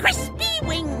crispy, crispy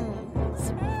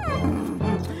wings.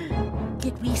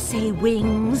 Did we say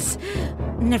wings?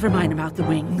 Never mind about the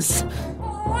wings.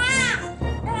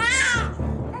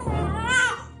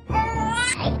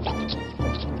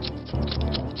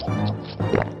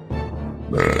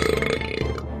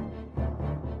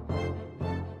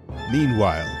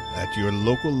 Meanwhile, at your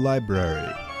local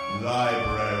library.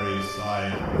 Library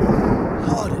science.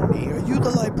 Pardon me, are you the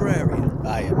librarian?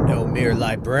 I am no mere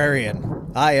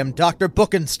librarian. I am Dr.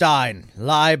 Bookenstein,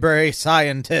 library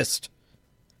scientist.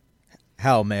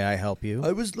 How may I help you?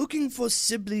 I was looking for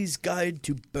Sibley's Guide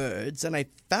to Birds, and I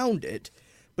found it,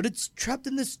 but it's trapped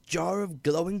in this jar of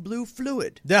glowing blue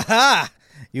fluid. Aha!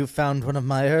 You found one of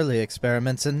my early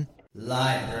experiments in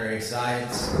library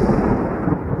science.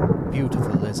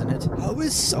 Beautiful, isn't it? How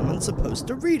is someone supposed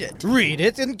to read it? Read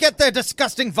it and get their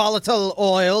disgusting volatile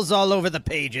oils all over the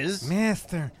pages?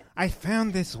 Master, I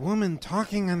found this woman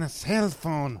talking on a cell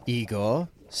phone. Igor,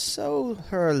 sew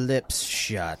her lips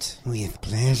shut. With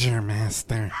pleasure,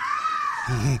 Master.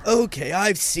 Okay,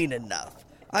 I've seen enough.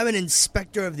 I'm an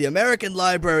inspector of the American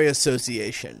Library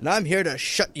Association, and I'm here to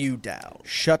shut you down.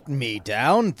 Shut me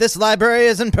down? This library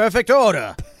is in perfect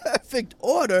order. Perfect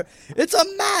order? It's a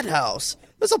madhouse.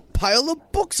 There's a pile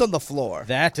of books on the floor.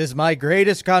 That is my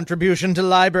greatest contribution to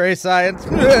library science.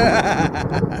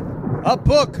 A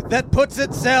book that puts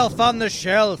itself on the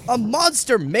shelf. A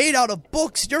monster made out of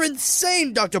books? You're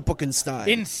insane, Dr. Buchenstein.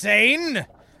 Insane?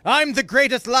 I'm the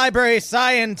greatest library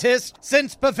scientist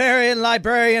since Bavarian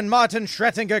librarian Martin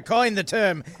Schrettinger coined the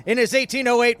term in his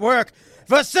 1808 work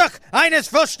Versuch eines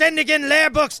vollständigen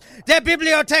Lehrbooks der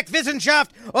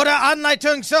Bibliothekwissenschaft oder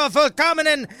Anleitung zur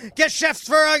vollkommenen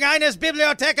Geschäftsführung eines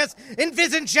Bibliothekers in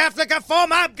wissenschaftlicher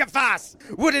Form abgefasst.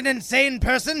 Would an insane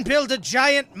person build a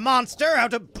giant monster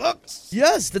out of books?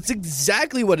 Yes, that's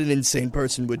exactly what an insane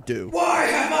person would do. Why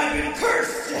have I been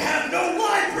cursed to have no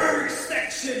library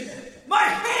section? My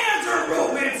hands are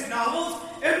romance novels,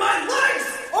 and my legs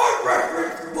are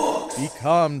reference books! Be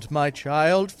calmed, my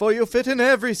child, for you fit in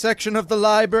every section of the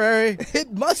library.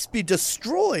 It must be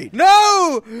destroyed.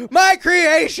 No! My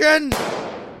creation!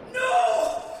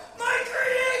 No! My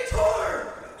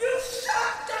creator! You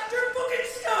shot Dr.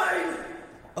 Buchenstein!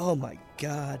 Oh my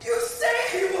God. You say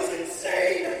he was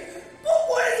insane! But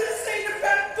what is insane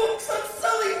about books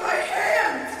unsullied by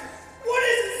hands? What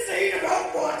is insane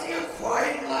about wanting a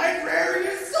quiet library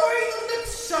and sewing the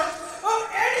lips shut of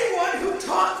anyone who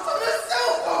talks on a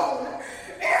cell phone?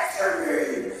 Answer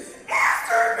me!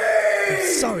 Answer me! I'm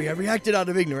sorry, I reacted out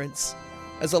of ignorance.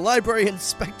 As a library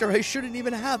inspector, I shouldn't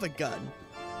even have a gun.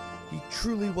 He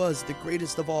truly was the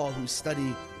greatest of all who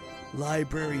study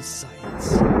library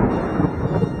science.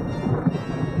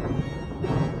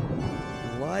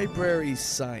 Library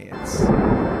science.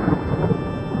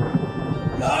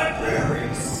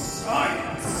 Library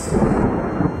science!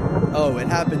 Oh, it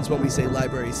happens when we say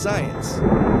library science.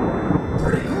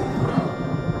 Pretty cool, huh?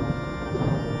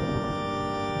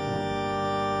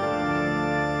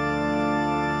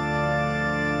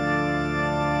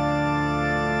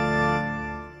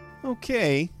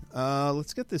 Okay,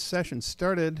 let's get this session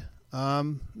started.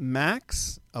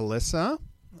 Max, Alyssa,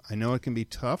 I know it can be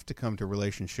tough to come to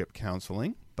relationship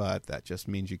counseling, but that just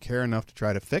means you care enough to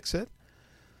try to fix it.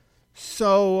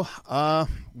 So,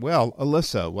 well,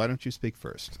 Alyssa, why don't you speak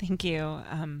first? Thank you.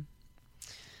 I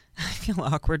feel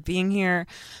awkward being here,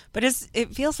 but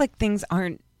it feels like things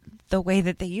aren't the way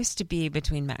that they used to be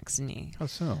between Max and me. How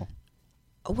so?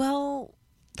 Well,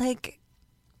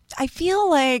 I feel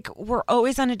like we're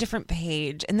always on a different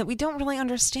page and that we don't really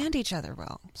understand each other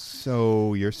well.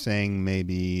 So you're saying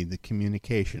maybe the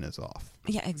communication is off?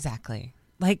 Yeah, exactly.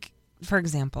 For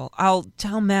example, I'll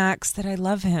tell Max that I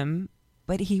love him,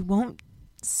 but he won't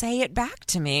say it back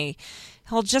to me.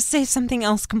 He'll just say something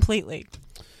else completely.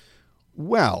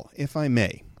 Well, if I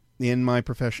may, in my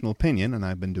professional opinion, and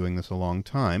I've been doing this a long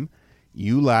time,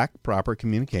 you lack proper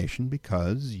communication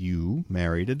because you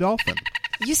married a dolphin.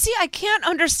 You see, I can't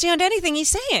understand anything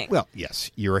he's saying. Well, yes,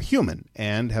 you're a human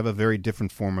and have a very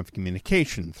different form of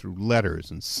communication through letters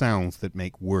and sounds that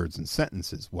make words and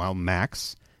sentences, while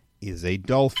Max is a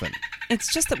dolphin.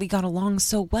 It's just that we got along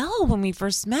so well when we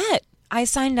first met. I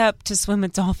signed up to swim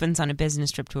with dolphins on a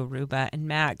business trip to Aruba, and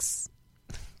Max,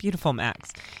 beautiful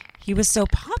Max, he was so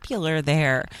popular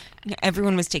there.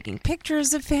 Everyone was taking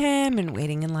pictures of him and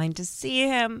waiting in line to see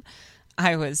him.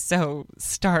 I was so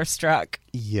starstruck.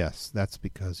 Yes, that's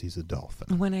because he's a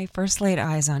dolphin. When I first laid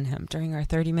eyes on him during our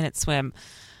 30-minute swim,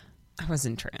 I was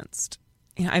entranced.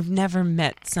 I've never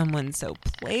met someone so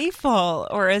playful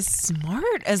or as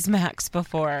smart as Max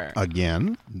before.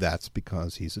 Again, that's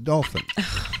because he's a dolphin. I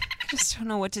just don't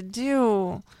know what to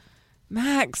do.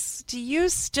 Max, do you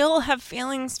still have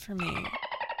feelings for me?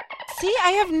 See,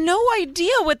 I have no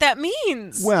idea what that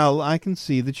means. Well, I can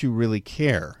see that you really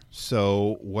care.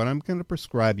 So what I'm going to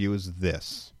prescribe you is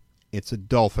this. It's a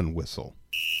dolphin whistle.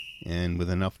 And with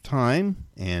enough time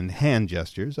and hand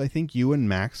gestures, I think you and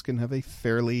Max can have a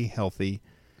fairly healthy,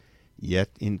 yet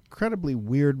incredibly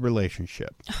weird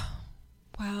relationship.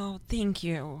 Wow, thank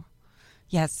you.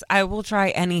 Yes, I will try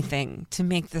anything to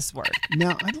make this work.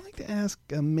 Now, I'd like to ask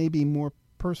a maybe more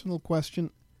personal question.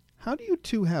 How do you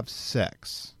two have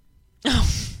sex?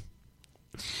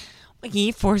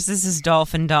 He forces his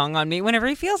dolphin dong on me whenever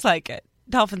he feels like it.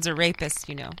 Dolphins are rapists,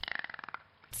 you know.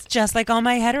 It's just like all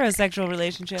my heterosexual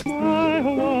relationships. My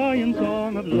Hawaiian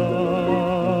song of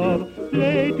love,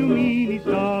 play to me these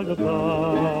stars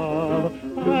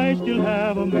above. I still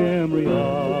have a memory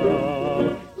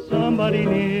of somebody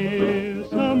near,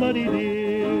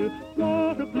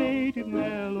 what a plaintive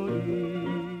melody.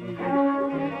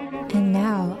 And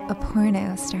now, a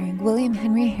porno starring William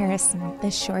Henry Harrison,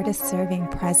 the shortest-serving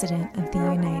president of the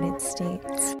United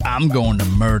States. I'm going to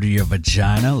murder your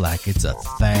vagina like it's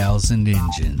 1,000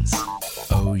 engines.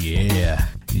 Oh yeah,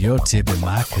 you're tipping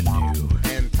my canoe.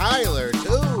 And Tyler,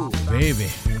 too. Baby,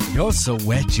 you're so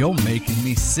wet you're making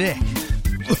me sick.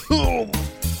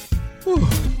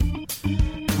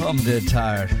 I'm dead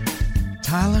tired.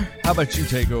 Tyler, how about you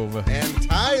take over? And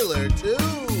Tyler, too.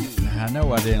 I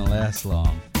know I didn't last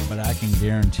long, but I can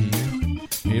guarantee you,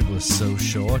 it was so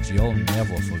short you'll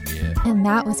never forget. And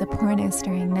that was a porno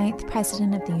starring 9th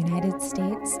President of the United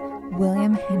States,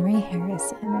 William Henry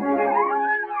Harrison.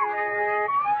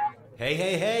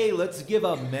 Hey, let's give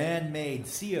a man-made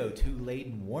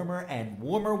CO2-laden warmer and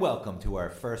warmer welcome to our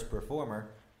first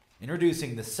performer.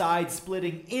 Introducing the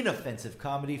side-splitting, inoffensive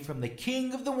comedy from the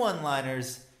king of the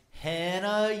one-liners,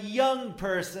 Hannah Young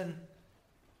Person.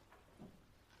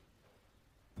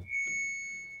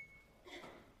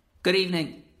 Good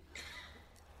evening.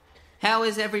 How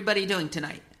is everybody doing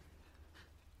tonight?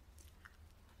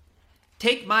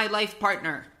 Take my life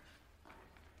partner,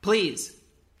 please.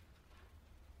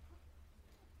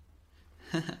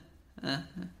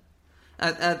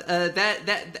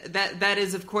 That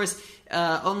is, of course,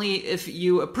 only if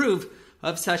you approve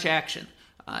of such action.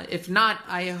 If not,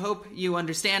 I hope you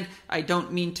understand. I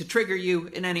don't mean to trigger you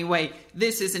in any way.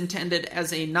 This is intended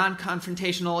as a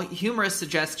non-confrontational, humorous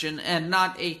suggestion and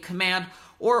not a command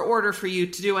or order for you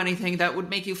to do anything that would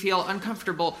make you feel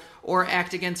uncomfortable or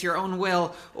act against your own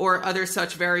will or other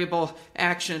such variable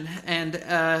action.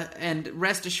 And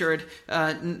rest assured,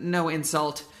 no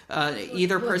insult,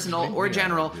 either personal or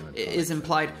general, is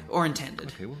implied or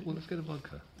intended. Okay, well, let's get a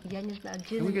vodka. Can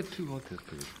we get 2 vodkas,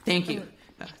 please? Thank you.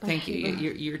 Thank you.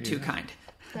 You're too kind.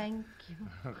 Thank you.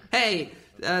 Hey,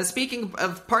 speaking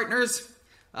of partners,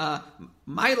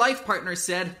 my life partner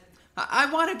said,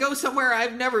 I want to go somewhere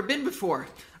I've never been before.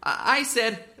 I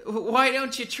said, why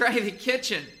don't you try the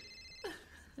kitchen?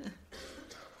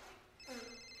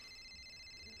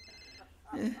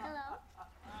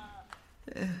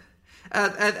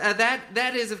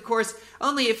 That is, of course,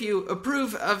 only if you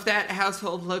approve of that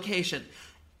household location.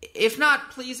 If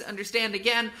not, please understand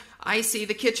again, I see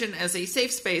the kitchen as a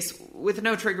safe space with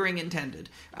no triggering intended.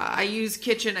 I use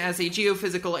kitchen as a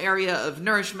geophysical area of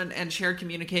nourishment and shared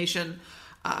communication.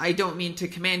 I don't mean to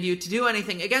command you to do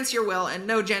anything against your will, and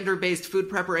no gender-based food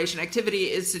preparation activity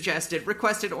is suggested,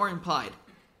 requested, or implied.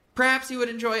 Perhaps you would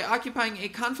enjoy occupying a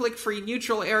conflict-free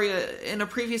neutral area in a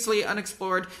previously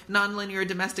unexplored, non-linear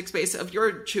domestic space of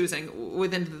your choosing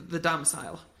within the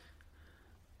domicile.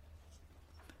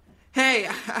 Hey,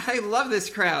 I love this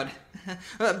crowd,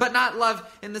 but not love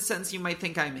in the sense you might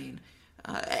think I mean.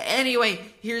 Anyway,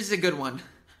 here's a good one.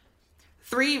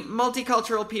 3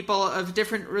 multicultural people of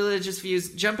different religious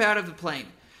views jump out of the plane.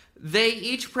 They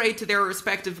each pray to their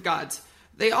respective gods.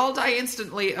 They all die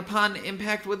instantly upon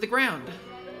impact with the ground.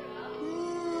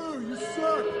 You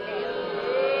suck.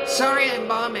 Sorry I'm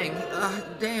bombing.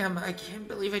 Damn, I can't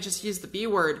believe I just used the B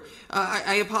word.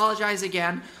 I apologize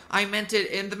again. I meant it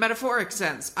in the metaphoric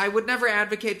sense. I would never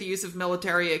advocate the use of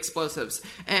military explosives.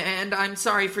 And I'm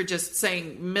sorry for just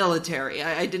saying military.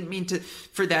 I didn't mean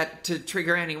for that to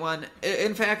trigger anyone.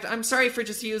 In fact, I'm sorry for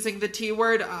just using the T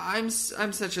word. I'm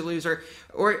such a loser.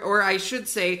 Or I should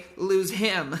say, lose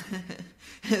him.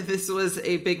 This was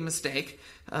a big mistake.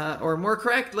 Or more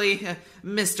correctly,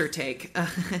 Mr. Take.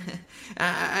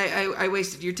 I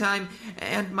wasted your time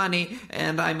and money,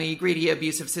 and I'm a greedy,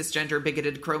 abusive, cisgender,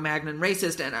 bigoted, Cro-Magnon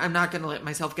racist, and I'm not going to let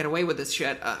myself get away with this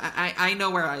shit. I know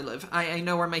where I live. I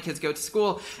know where my kids go to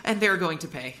school, and they're going to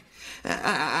pay.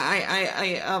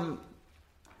 I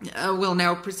will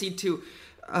now proceed to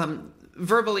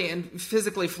verbally and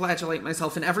physically flagellate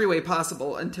myself in every way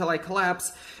possible until I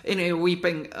collapse in a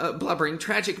weeping, blubbering,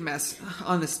 tragic mess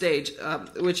on the stage,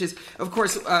 which is, of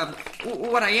course,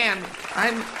 what I am.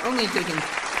 I'm only digging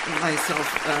myself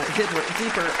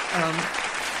deeper.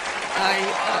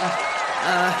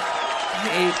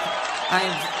 I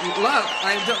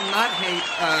do not hate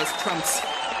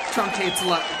Trump hates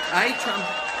love. I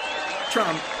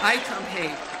Trump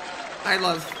hate. I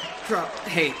love Trump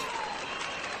hate.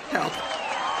 Help.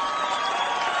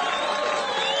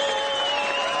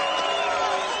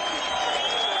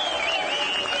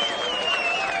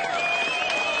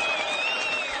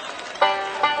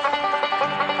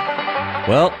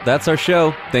 Well, that's our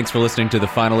show. Thanks for listening to the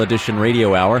Final Edition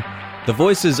Radio Hour. The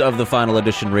voices of the Final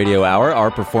Edition Radio Hour are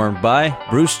performed by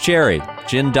Bruce Cherry,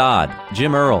 Jen Dodd,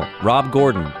 Jim Earle, Rob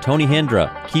Gordon, Tony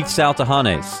Hendra, Keith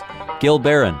Saltajanes, Gil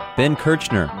Barron, Ben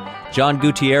Kirchner, John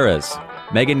Gutierrez,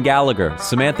 Megan Gallagher,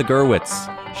 Samantha Gerwitz,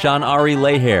 Sean Ari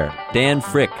Lehair, Dan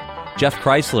Frick, Jeff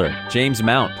Chrysler, James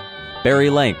Mount, Barry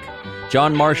Lank,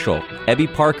 John Marshall,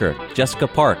 Ebby Parker, Jessica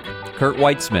Park, Kurt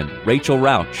Weitzman, Rachel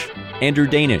Rauch, Andrew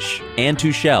Danish, Ann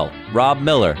Tuchel, Rob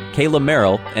Miller, Kayla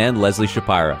Merrill, and Leslie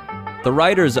Shapira. The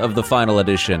writers of the final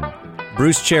edition: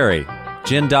 Bruce Cherry,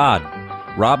 Jen Dodd,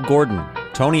 Rob Gordon,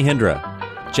 Tony Hindra,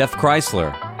 Jeff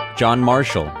Chrysler, John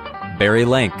Marshall, Barry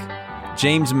Lank,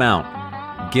 James Mount,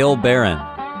 Gil Barron,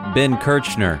 Ben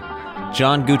Kirchner,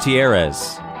 John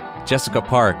Gutierrez, Jessica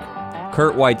Park,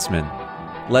 Kurt Weitzman,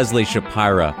 Leslie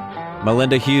Shapira,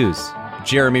 Melinda Hughes,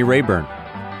 Jeremy Rayburn,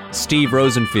 Steve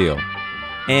Rosenfield,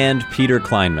 and Peter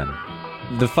Kleinman.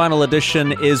 The final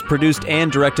edition is produced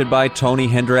and directed by Tony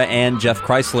Hendra and Jeff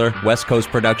Chrysler. West Coast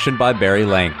production by Barry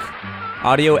Lank.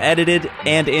 Audio edited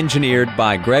and engineered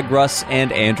by Greg Russ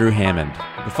and Andrew Hammond.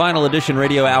 The Final Edition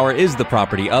Radio Hour is the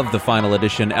property of the Final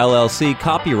Edition LLC,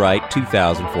 copyright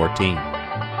 2014.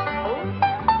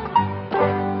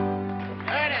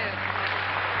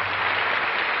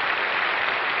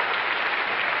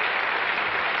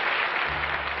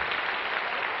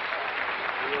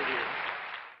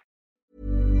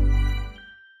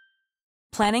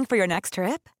 Planning for your next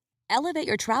trip? Elevate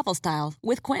your travel style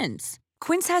with Quince.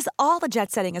 Quince has all the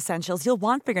jet-setting essentials you'll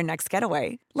want for your next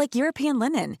getaway, like European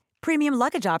linen, premium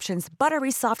luggage options,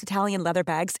 buttery soft Italian leather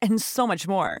bags, and so much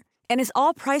more. And is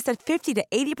all priced at 50 to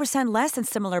 80% less than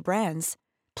similar brands.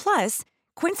 Plus,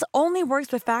 Quince only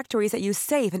works with factories that use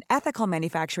safe and ethical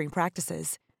manufacturing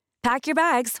practices. Pack your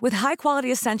bags with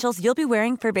high-quality essentials you'll be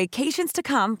wearing for vacations to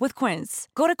come with Quince.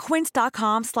 Go to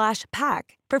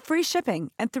quince.com/pack for free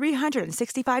shipping and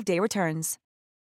 365-day returns.